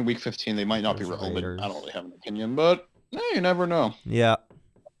 Considering Week 15, they might not be relevant. Raiders. I don't really have an opinion, but you never know. Yeah.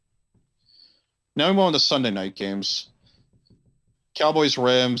 Now we move on to Sunday night games. Cowboys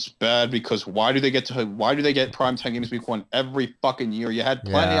Rams bad because why do they get primetime games week 1 every fucking year? You had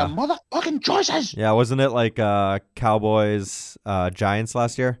plenty of motherfucking choices. Yeah, wasn't it like Cowboys Giants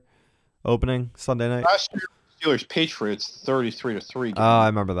last year? Opening Sunday night. Last year, Steelers Patriots 33-3. Oh, I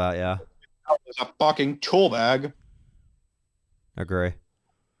remember that. Yeah, That was a fucking tool bag. agree.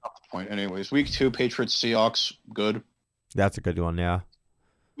 Not the point, anyways. Week 2, Patriots Seahawks, good. That's a good one. Yeah,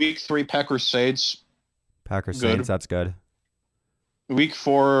 Week 3, Packers Saints. Packers Good. Saints. That's good. Week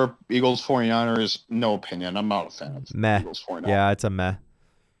 4, Eagles 49ers. No opinion. I'm not a fan of Meh. Eagles 49ers. Yeah, it's a meh.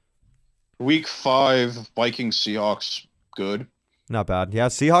 Week 5, Vikings Seahawks, good. Not bad. Yeah,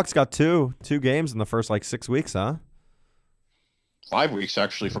 Seahawks got two games in the first 6 weeks, huh? 5 weeks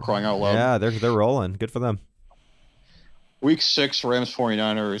actually, for crying out loud. Yeah, they're rolling. Good for them. Week 6, Rams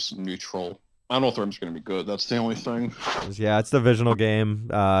 49ers, neutral. I don't know if the Rams are going to be good. That's the only thing. Yeah, it's a divisional game.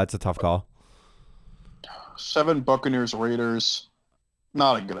 It's a tough call. 7, Buccaneers Raiders.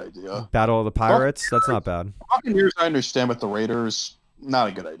 Not a good idea. Battle of the Pirates. That's not bad. Buccaneers, I understand, but the Raiders, not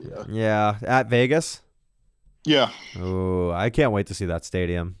a good idea. Yeah, at Vegas. Yeah, Oh, I can't wait to see that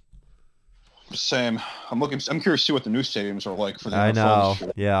stadium. same. I'm curious to see what the new stadiums are like for the I NFL know. this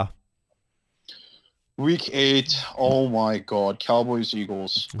year. Yeah. Week 8, oh my God, Cowboys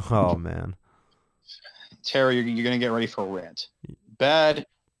Eagles. Oh man. Terry, you're going to get ready for a rant. Bad.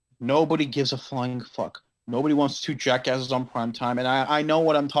 Nobody gives a flying fuck. Nobody wants 2 jackasses on prime time, and I know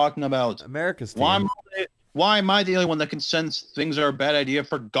what I'm talking about. America's team. Why am I the only one that can sense things are a bad idea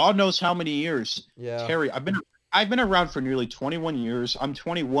for God knows how many years? Yeah. Terry, I've been around for nearly 21 years. I'm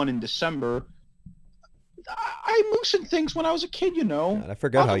 21 in December. I loosened things when I was a kid, you know. God, I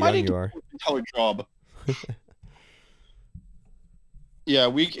forgot how young you are. Tell a job. Yeah,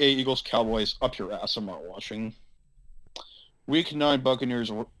 week 8, Eagles Cowboys, up your ass. I'm not watching. Week 9,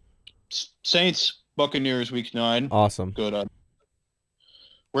 Buccaneers Saints Buccaneers, week 9. Awesome. Good.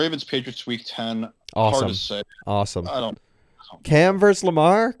 Ravens Patriots, week 10. Hard Awesome. to say. Awesome. I don't. Cam versus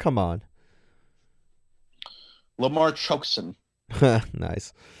Lamar? Come on. Lamar Chokeson.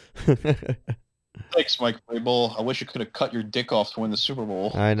 Nice. Thanks, Mike Vrabel. I wish you could have cut your dick off to win the Super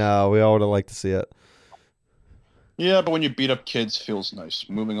Bowl. I know. We all would have liked to see it. Yeah, but when you beat up kids, feels nice.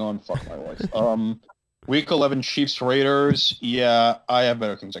 Moving on. Fuck my life. Week 11 Chiefs Raiders. Yeah, I have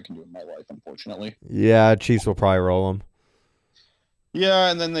better things I can do in my life, unfortunately. Yeah, Chiefs will probably roll them.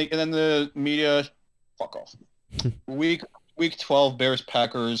 Yeah, and then the media, fuck off. Week 12 Bears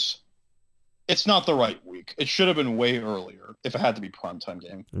Packers. It's not the right week. It should have been way earlier if it had to be primetime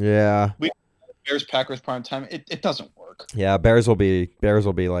game. Yeah. Bears Packers primetime. It doesn't work. Yeah, Bears will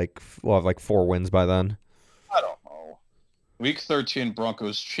have 4 wins by then. I don't know. Week 13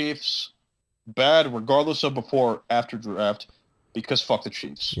 Broncos Chiefs. Bad regardless of before or after draft because fuck the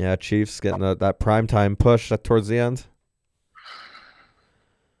Chiefs. Yeah, Chiefs getting that primetime push towards the end.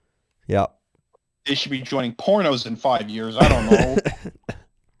 Yeah. They should be joining pornos in 5 years. I don't know.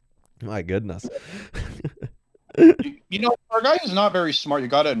 My goodness. you know, for a guy who's not very smart, you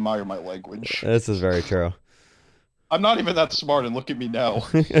gotta admire my language. This is very true. I'm not even that smart, and look at me now.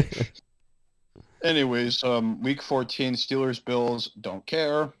 Anyways, week 14 Steelers Bills. Don't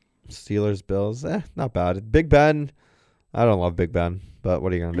care. Steelers, Bills, not bad. Big Ben, I don't love Big Ben, but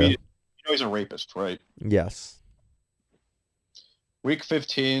what are you gonna do? You know he's a rapist, right? Yes. Week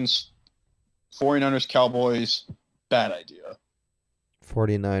 15 49ers Cowboys. Bad idea.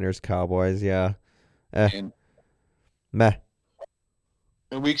 49ers, Cowboys, yeah. And Meh.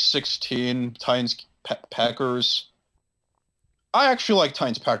 in week 16 Titans Packers. I actually like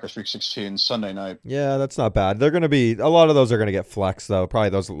Titans Packers week 16 Sunday night. Yeah, that's not bad. They're gonna be a lot of those are gonna get flexed though.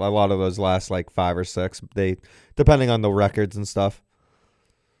 Probably a lot of those last 5 or 6. They depending on the records and stuff.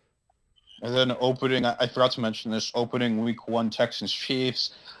 And then opening, I forgot to mention this, opening week 1 Texans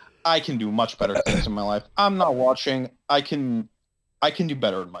Chiefs. I can do much better things in my life. I'm not watching. I can do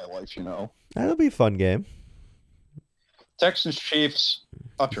better in my life, you know. That'll be a fun game. Texans Chiefs,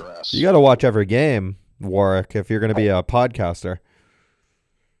 up your ass. You got to watch every game, Warwick, if you're going to be a podcaster.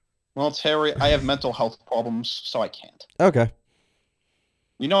 Well, Terry, I have mental health problems, so I can't. Okay.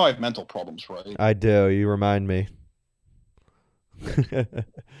 You know I have mental problems, right? I do. You remind me.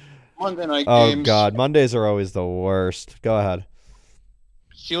 Monday night Oh games, God, Mondays are always the worst. Go ahead.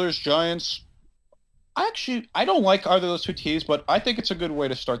 Steelers, Giants. I don't like either of those two teams, but I think it's a good way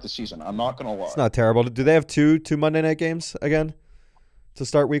to start the season. I'm not gonna It's lie. not terrible. Do they have two Monday night games again to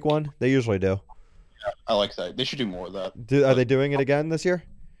start week one? They usually do. I like that. They should do more of that. Are they doing it again this year?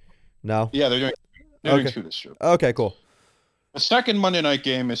 No. Yeah, they're doing Okay. two this year. Okay. Cool. The second Monday night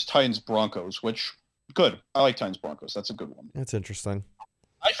game is Titans Broncos, which good. I like Titans Broncos. That's a good one. That's interesting.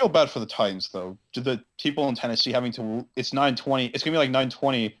 I feel bad for the Titans though. To the people in Tennessee having to, it's 9:20. It's gonna be like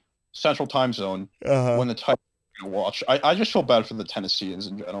 9:20 Central Time Zone when the Titans are gonna watch. I just feel bad for the Tennesseans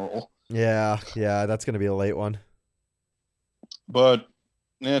in general. Yeah. That's gonna be a late one. But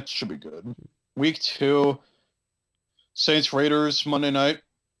it should be good. Week 2, Saints Raiders Monday night.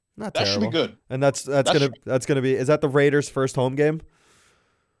 Not That terrible. should be good. And that's gonna be. Is that the Raiders' first home game?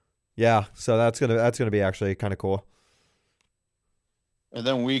 Yeah. So that's gonna be actually kind of cool. And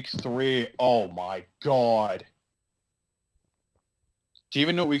then week 3, oh my god. Do you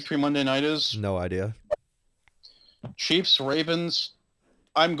even know what week 3 Monday night is? No idea. Chiefs, Ravens.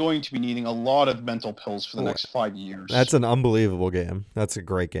 I'm going to be needing a lot of mental pills for the next 5 years. That's an unbelievable game. That's a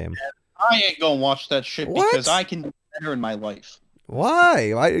great game. I ain't gonna watch that shit What? because I can do better in my life.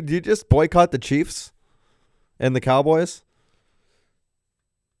 Why? Why did you just boycott the Chiefs and the Cowboys?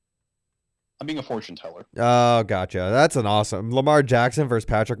 I'm being a fortune teller. Oh, gotcha. That's an awesome Lamar Jackson versus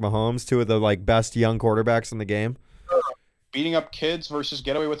Patrick Mahomes, two of the best young quarterbacks in the game. Beating up kids versus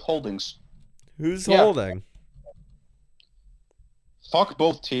get away with holdings. Who's Yeah. holding? Fuck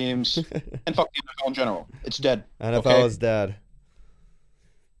both teams and fuck the NFL in general. It's dead. NFL Okay? is dead.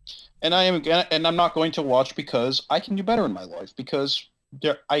 And I'm not going to watch because I can do better in my life because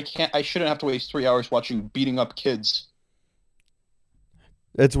I shouldn't have to waste 3 hours watching beating up kids.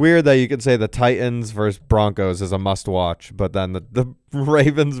 It's weird that you could say the Titans versus Broncos is a must watch, but then the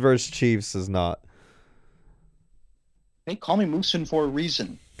Ravens versus Chiefs is not. They call me Moosin for a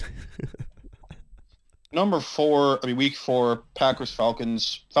reason. Week 4, Packers,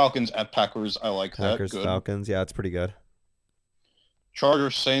 Falcons. Falcons at Packers. I like Packers, that. Good. Falcons. Yeah, it's pretty good.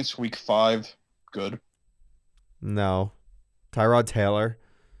 Chargers, Saints, week 5. Good. No. Tyrod Taylor.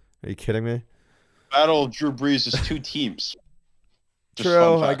 Are you kidding me? Battle of Drew Brees is 2 teams. Just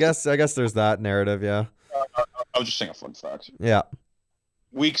True. fun I fact. guess there's that narrative, yeah. I was just saying a fun fact. Yeah.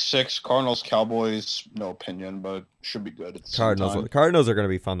 Week 6, Cardinals, Cowboys. No opinion, but should be good at the same time. Cardinals are going to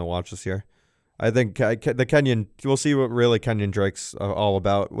be fun to watch this year. I think the Kenyon. We'll see what really Kenyon Drake's all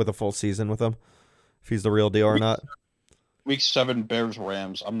about with a full season with him, if he's the real deal or not. Week 7, Bears,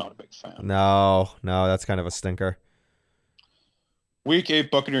 Rams. I'm not a big fan. No, that's kind of a stinker. Week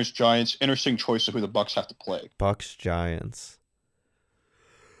 8, Buccaneers, Giants. Interesting choice of who the Bucs have to play. Bucks, Giants.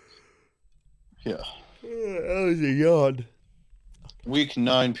 Yeah. That was a yawn. Week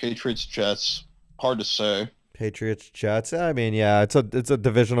 9, Patriots, Jets. Hard to say. Patriots, Jets. I mean, yeah, it's a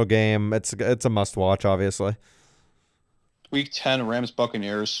divisional game. It's a must watch, obviously. Week 10, Rams,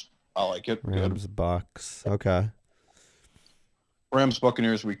 Buccaneers. I like it. Rams, Good. Bucks. Okay. Rams,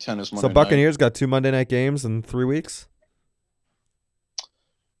 Buccaneers, week 10 is Monday So night. Buccaneers got 2 Monday night games in 3 weeks.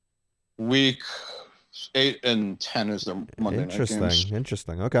 Week 8 and 10 is their Monday night games.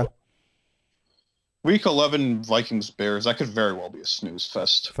 Interesting. Okay. Week 11, Vikings, Bears. That could very well be a snooze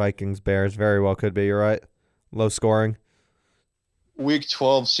fest. Vikings, Bears, very well could be. You're right. Low scoring. Week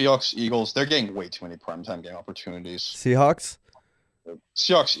 12, Seahawks, Eagles. They're getting way too many primetime game opportunities. Seahawks.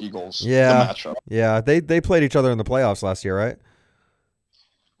 Seahawks, Eagles. Yeah. The matchup. Yeah, they played each other in the playoffs last year, right?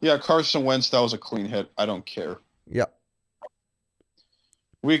 Yeah, Carson Wentz, that was a clean hit. I don't care. Yep.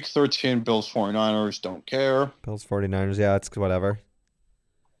 Week 13, Bills, 49ers. Don't care. Bills, 49ers. Yeah, it's whatever.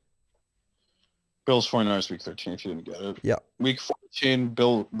 Bills, 49ers, week 13, if you didn't get it. Yep. Week 14,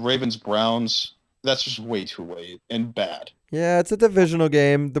 Ravens, Browns. That's just way too late and bad. Yeah, it's a divisional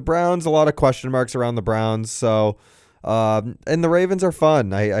game. The Browns, a lot of question marks around the Browns. So, and the Ravens are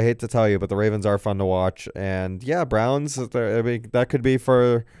fun. I hate to tell you, but the Ravens are fun to watch. And yeah, Browns. I mean, that could be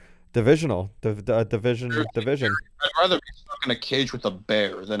for division. I'd rather be stuck in a cage with a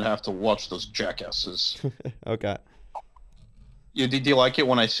bear than have to watch those jackasses. Okay. Do you like it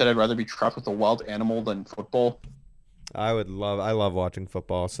when I said I'd rather be trapped with a wild animal than football? I love watching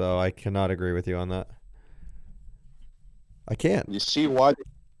football, so I cannot agree with you on that. I can't. You see why?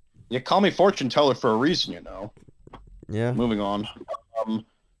 You call me fortune teller for a reason, you know. Yeah. Moving on.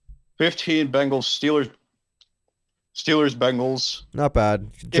 15 Bengals, Steelers, Bengals. Not bad.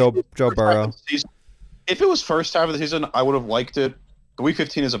 Joe Burrow. If it was first half of the season, I would have liked it, The Week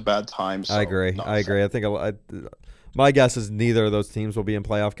 15 is a bad time. So I agree. no. I agree. I think my guess is neither of those teams will be in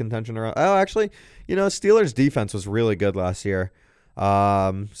playoff contention. Oh, actually, Steelers' defense was really good last year. So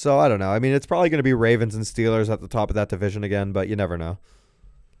I don't know. I mean, it's probably going to be Ravens and Steelers at the top of that division again, but you never know.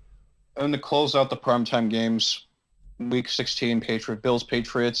 And to close out the primetime games, Week 16, Bills,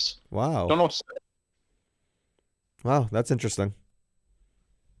 Patriots. Wow. Don't know what to say. Wow, that's interesting.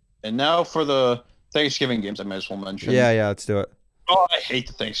 And now for the Thanksgiving games, I might as well mention. Yeah, let's do it. Oh, I hate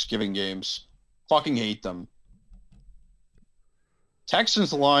the Thanksgiving games. Fucking hate them.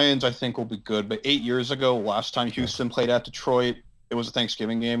 Texans, Lions, I think will be good, but 8 years ago, last time Houston played at Detroit, it was a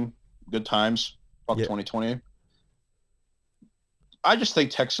Thanksgiving game. Good times. Fuck 2020. I just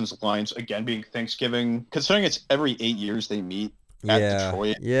think Texans, Lions, again, being Thanksgiving, considering it's every 8 years they meet at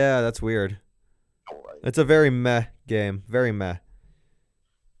Detroit. Yeah, that's weird. Right. It's a very meh game. Very meh.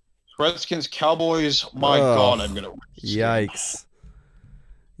 Redskins, Cowboys, my God, I'm going to Yikes.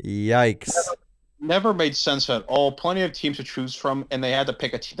 Yikes. Never made sense at all. Plenty of teams to choose from, and they had to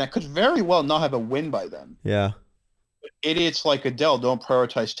pick a team that could very well not have a win by then. Yeah. Idiots like Adele don't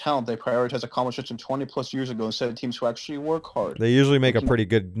prioritize talent. They prioritize accomplishments from 20-plus years ago instead of teams who actually work hard. They usually make a pretty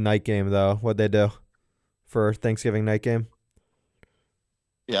good night game, though. What'd they do for Thanksgiving night game?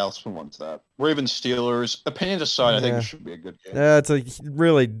 Yeah, let's move on to that. Ravens, Steelers. Opinions aside, I think it should be a good game. Yeah, it's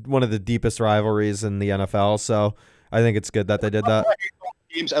really one of the deepest rivalries in the NFL, so I think it's good that they did that.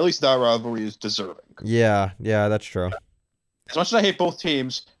 Teams, at least that rivalry is deserving. Yeah, that's true. As much as I hate both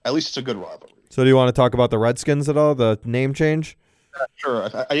teams, at least it's a good rivalry. So do you want to talk about the Redskins at all, the name change? Sure.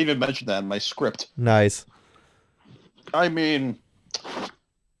 I even mentioned that in my script. Nice. I mean,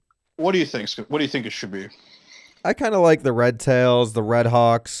 what do you think? What do you think it should be? I kind of like the Red Tails, the Red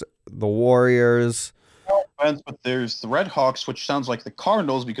Hawks, the Warriors. But there's the Red Hawks, which sounds like the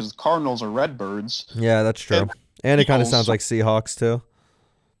Cardinals because the Cardinals are Redbirds. Yeah, that's true. And it kind of sounds like Seahawks, too.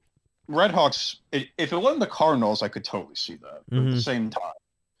 Red Hawks, if it wasn't the Cardinals, I could totally see that. But at the same time,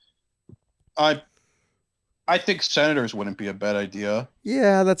 I think Senators wouldn't be a bad idea.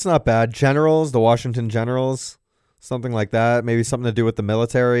 Yeah, that's not bad. Generals, the Washington Generals, something like that. Maybe something to do with the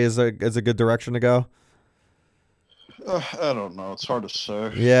military is a good direction to go. I don't know. It's hard to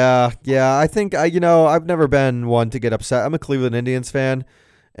say. Yeah. I think I've never been one to get upset. I'm a Cleveland Indians fan,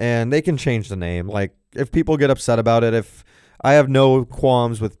 and they can change the name. Like if people get upset about it, if I have no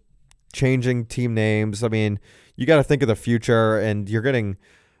qualms with changing team names. I mean, you got to think of the future, and you're getting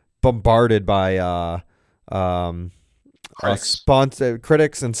bombarded by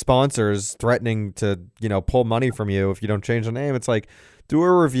critics and sponsors threatening to pull money from you if you don't change the name. It's like, do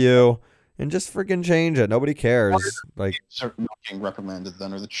a review and just freaking change it. Nobody cares. Like, not getting reprimanded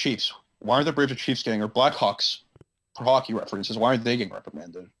then, or the Chiefs. Why are the Braves or Chiefs getting, or Blackhawks for hockey references? Why aren't they getting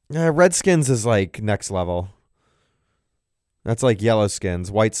reprimanded? Redskins is like next level. That's like yellow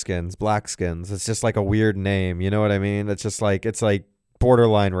skins, white skins, black skins. It's just like a weird name. You know what I mean? It's just like, it's like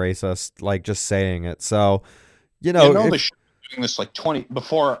borderline racist, like just saying it. So, they should be doing this like 20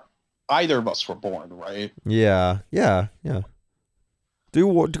 before either of us were born, right? Yeah.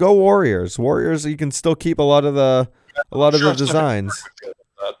 Go Warriors. Warriors, you can still keep a lot of the designs.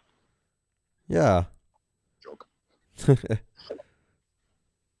 Yeah. Joke.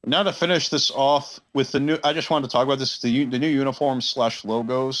 Now to finish this off with the new, I just wanted to talk about this, the new uniforms /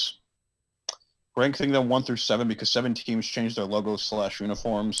 logos. Ranking them 1 through 7 because 7 teams changed their logos /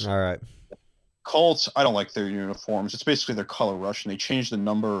 uniforms. All right. Colts, I don't like their uniforms. It's basically their color rush, and they changed the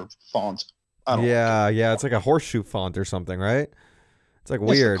number of fonts. Yeah, it's like a horseshoe font or something, right? It's like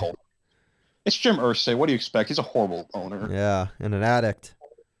weird. It's Jim Irsay. What do you expect? He's a horrible owner. Yeah, and an addict.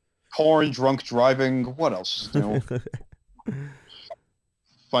 Porn, drunk driving. What else?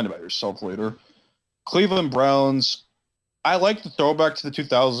 Find it out yourself later. Cleveland Browns. I like the throwback to the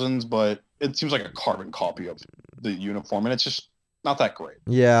 2000s, but it seems like a carbon copy of the uniform, and it's just not that great.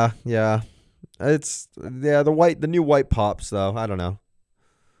 Yeah. It's the new white pops though. I don't know.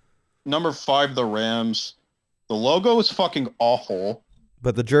 Number 5, the Rams. The logo is fucking awful.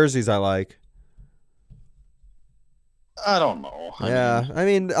 But the jerseys I like. I don't know. I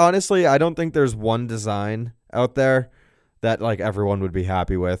mean, honestly, I don't think there's one design out there that like everyone would be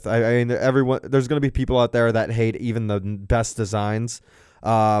happy with. I mean, there's going to be people out there that hate even the best designs.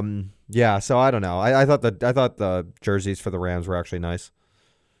 Yeah, so I don't know. I thought the jerseys for the Rams were actually nice.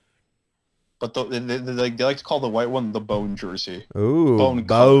 But they like to call the white one the bone jersey. Ooh,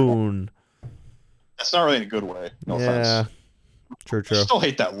 bone. That's not really in a good way. No offense. True. I still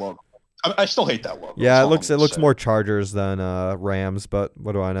hate that logo. I still hate that logo. Yeah, it looks more Chargers than Rams, but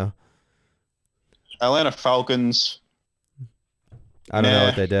what do I know? Atlanta Falcons. I don't know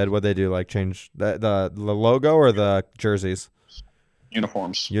what they did. What they do, like change the logo or the jerseys?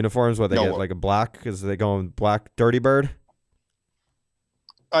 Uniforms. Uniforms, what they No, get like a black? Is they going black Dirty Bird?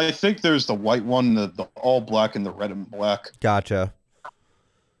 I think there's the white one, the all black, and the red and black. Gotcha.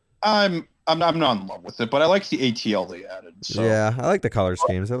 I'm not in love with it, but I like the ATL they added. So Yeah, I like the color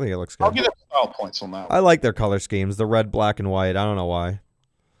schemes. I think it looks I'll good. give it style points on that one. I like their color schemes, the red, black, and white. I don't know why.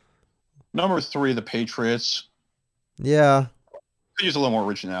 Number 3, the Patriots. Yeah, Could use a little more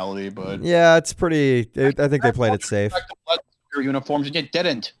originality, but yeah, it's pretty. I think they played it safe. back to black uniforms and you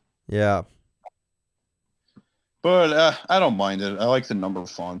didn't. Yeah, But I don't mind it. I like the number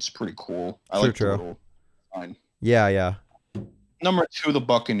fonts. Pretty cool. I like the True. little sign. yeah. Number 2, the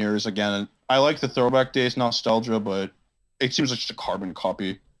Buccaneers. Again, I like the Throwback Days nostalgia, but it seems like just a carbon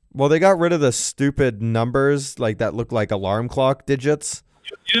copy. Well, they got rid of the stupid numbers like that look like alarm clock digits.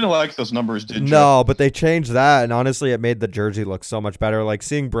 You didn't like those numbers, did you? No, but they changed that, and honestly, it made the jersey look so much better. Like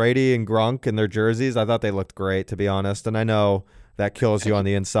seeing Brady and Gronk in their jerseys, I thought they looked great, to be honest. And I know that kills you on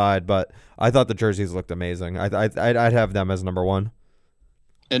the inside, but I thought the jerseys looked amazing. I'd have them as number 1.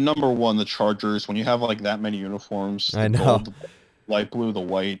 And number 1, the Chargers. When you have like that many uniforms, I the know. gold, the light blue, the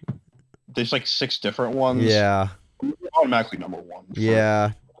white. There's like 6 different ones. Yeah, Automatically number 1.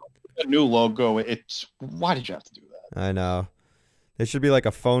 yeah, A new logo. It's why did you have to do that? I know. It should be like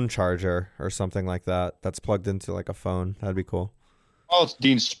a phone charger or something like that. That's plugged into like a phone. That'd be cool. Oh, it's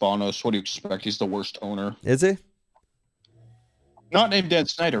Dean Spanos. What do you expect? He's the worst owner. Is he? Not named Dan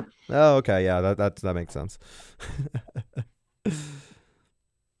Snyder. Oh, okay. Yeah, that makes sense. All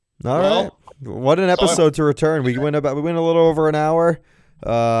Well, right. What an episode to return. We went a little over an hour.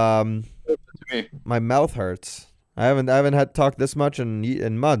 To me. My mouth hurts. I haven't had talked this much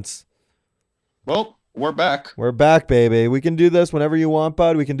in months. Well, we're back. We're back, baby. We can do this whenever you want,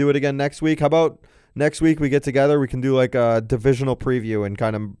 bud. We can do it again next week. How about next week we get together? We can do like a divisional preview and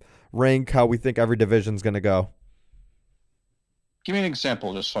kind of rank how we think every division's going to go. Give me an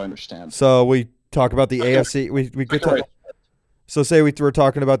example just so I understand. So we talk about the AFC. We get to, so say we're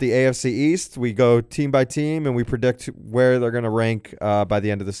talking about the AFC East. We go team by team and we predict where they're going to rank by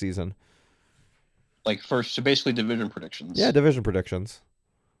the end of the season. Like first, so basically division predictions. Yeah, division predictions.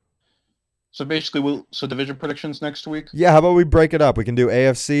 So basically, so division predictions next week. Yeah, how about we break it up? We can do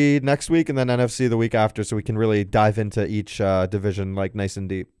AFC next week and then NFC the week after, so we can really dive into each division like nice and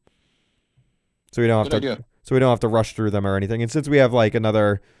deep. So we don't have Good to. idea. So we don't have to rush through them or anything. And since we have like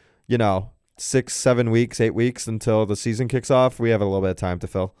another, 6, 7 weeks, 8 weeks until the season kicks off, we have a little bit of time to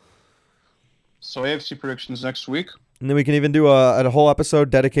fill. So AFC predictions next week. And then we can even do a whole episode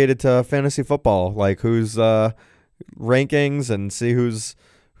dedicated to fantasy football, like who's rankings and see who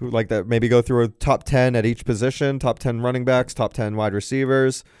like that. Maybe go through a top 10 at each position, top 10 running backs, top 10 wide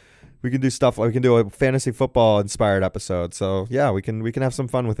receivers. We can do stuff like we can do a fantasy football inspired episode. So yeah, we can have some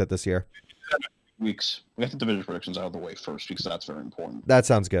fun with it this year. Weeks. We have the division predictions out of the way first because that's very important. That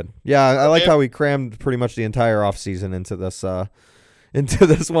sounds good. Yeah, I like how we crammed pretty much the entire offseason into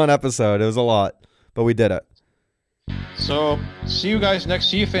this one episode. It was a lot, but we did it. So see you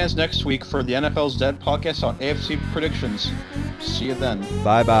fans next week for the NFL's Dead podcast on AFC predictions. See you then.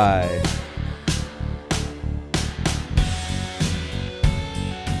 Bye-bye.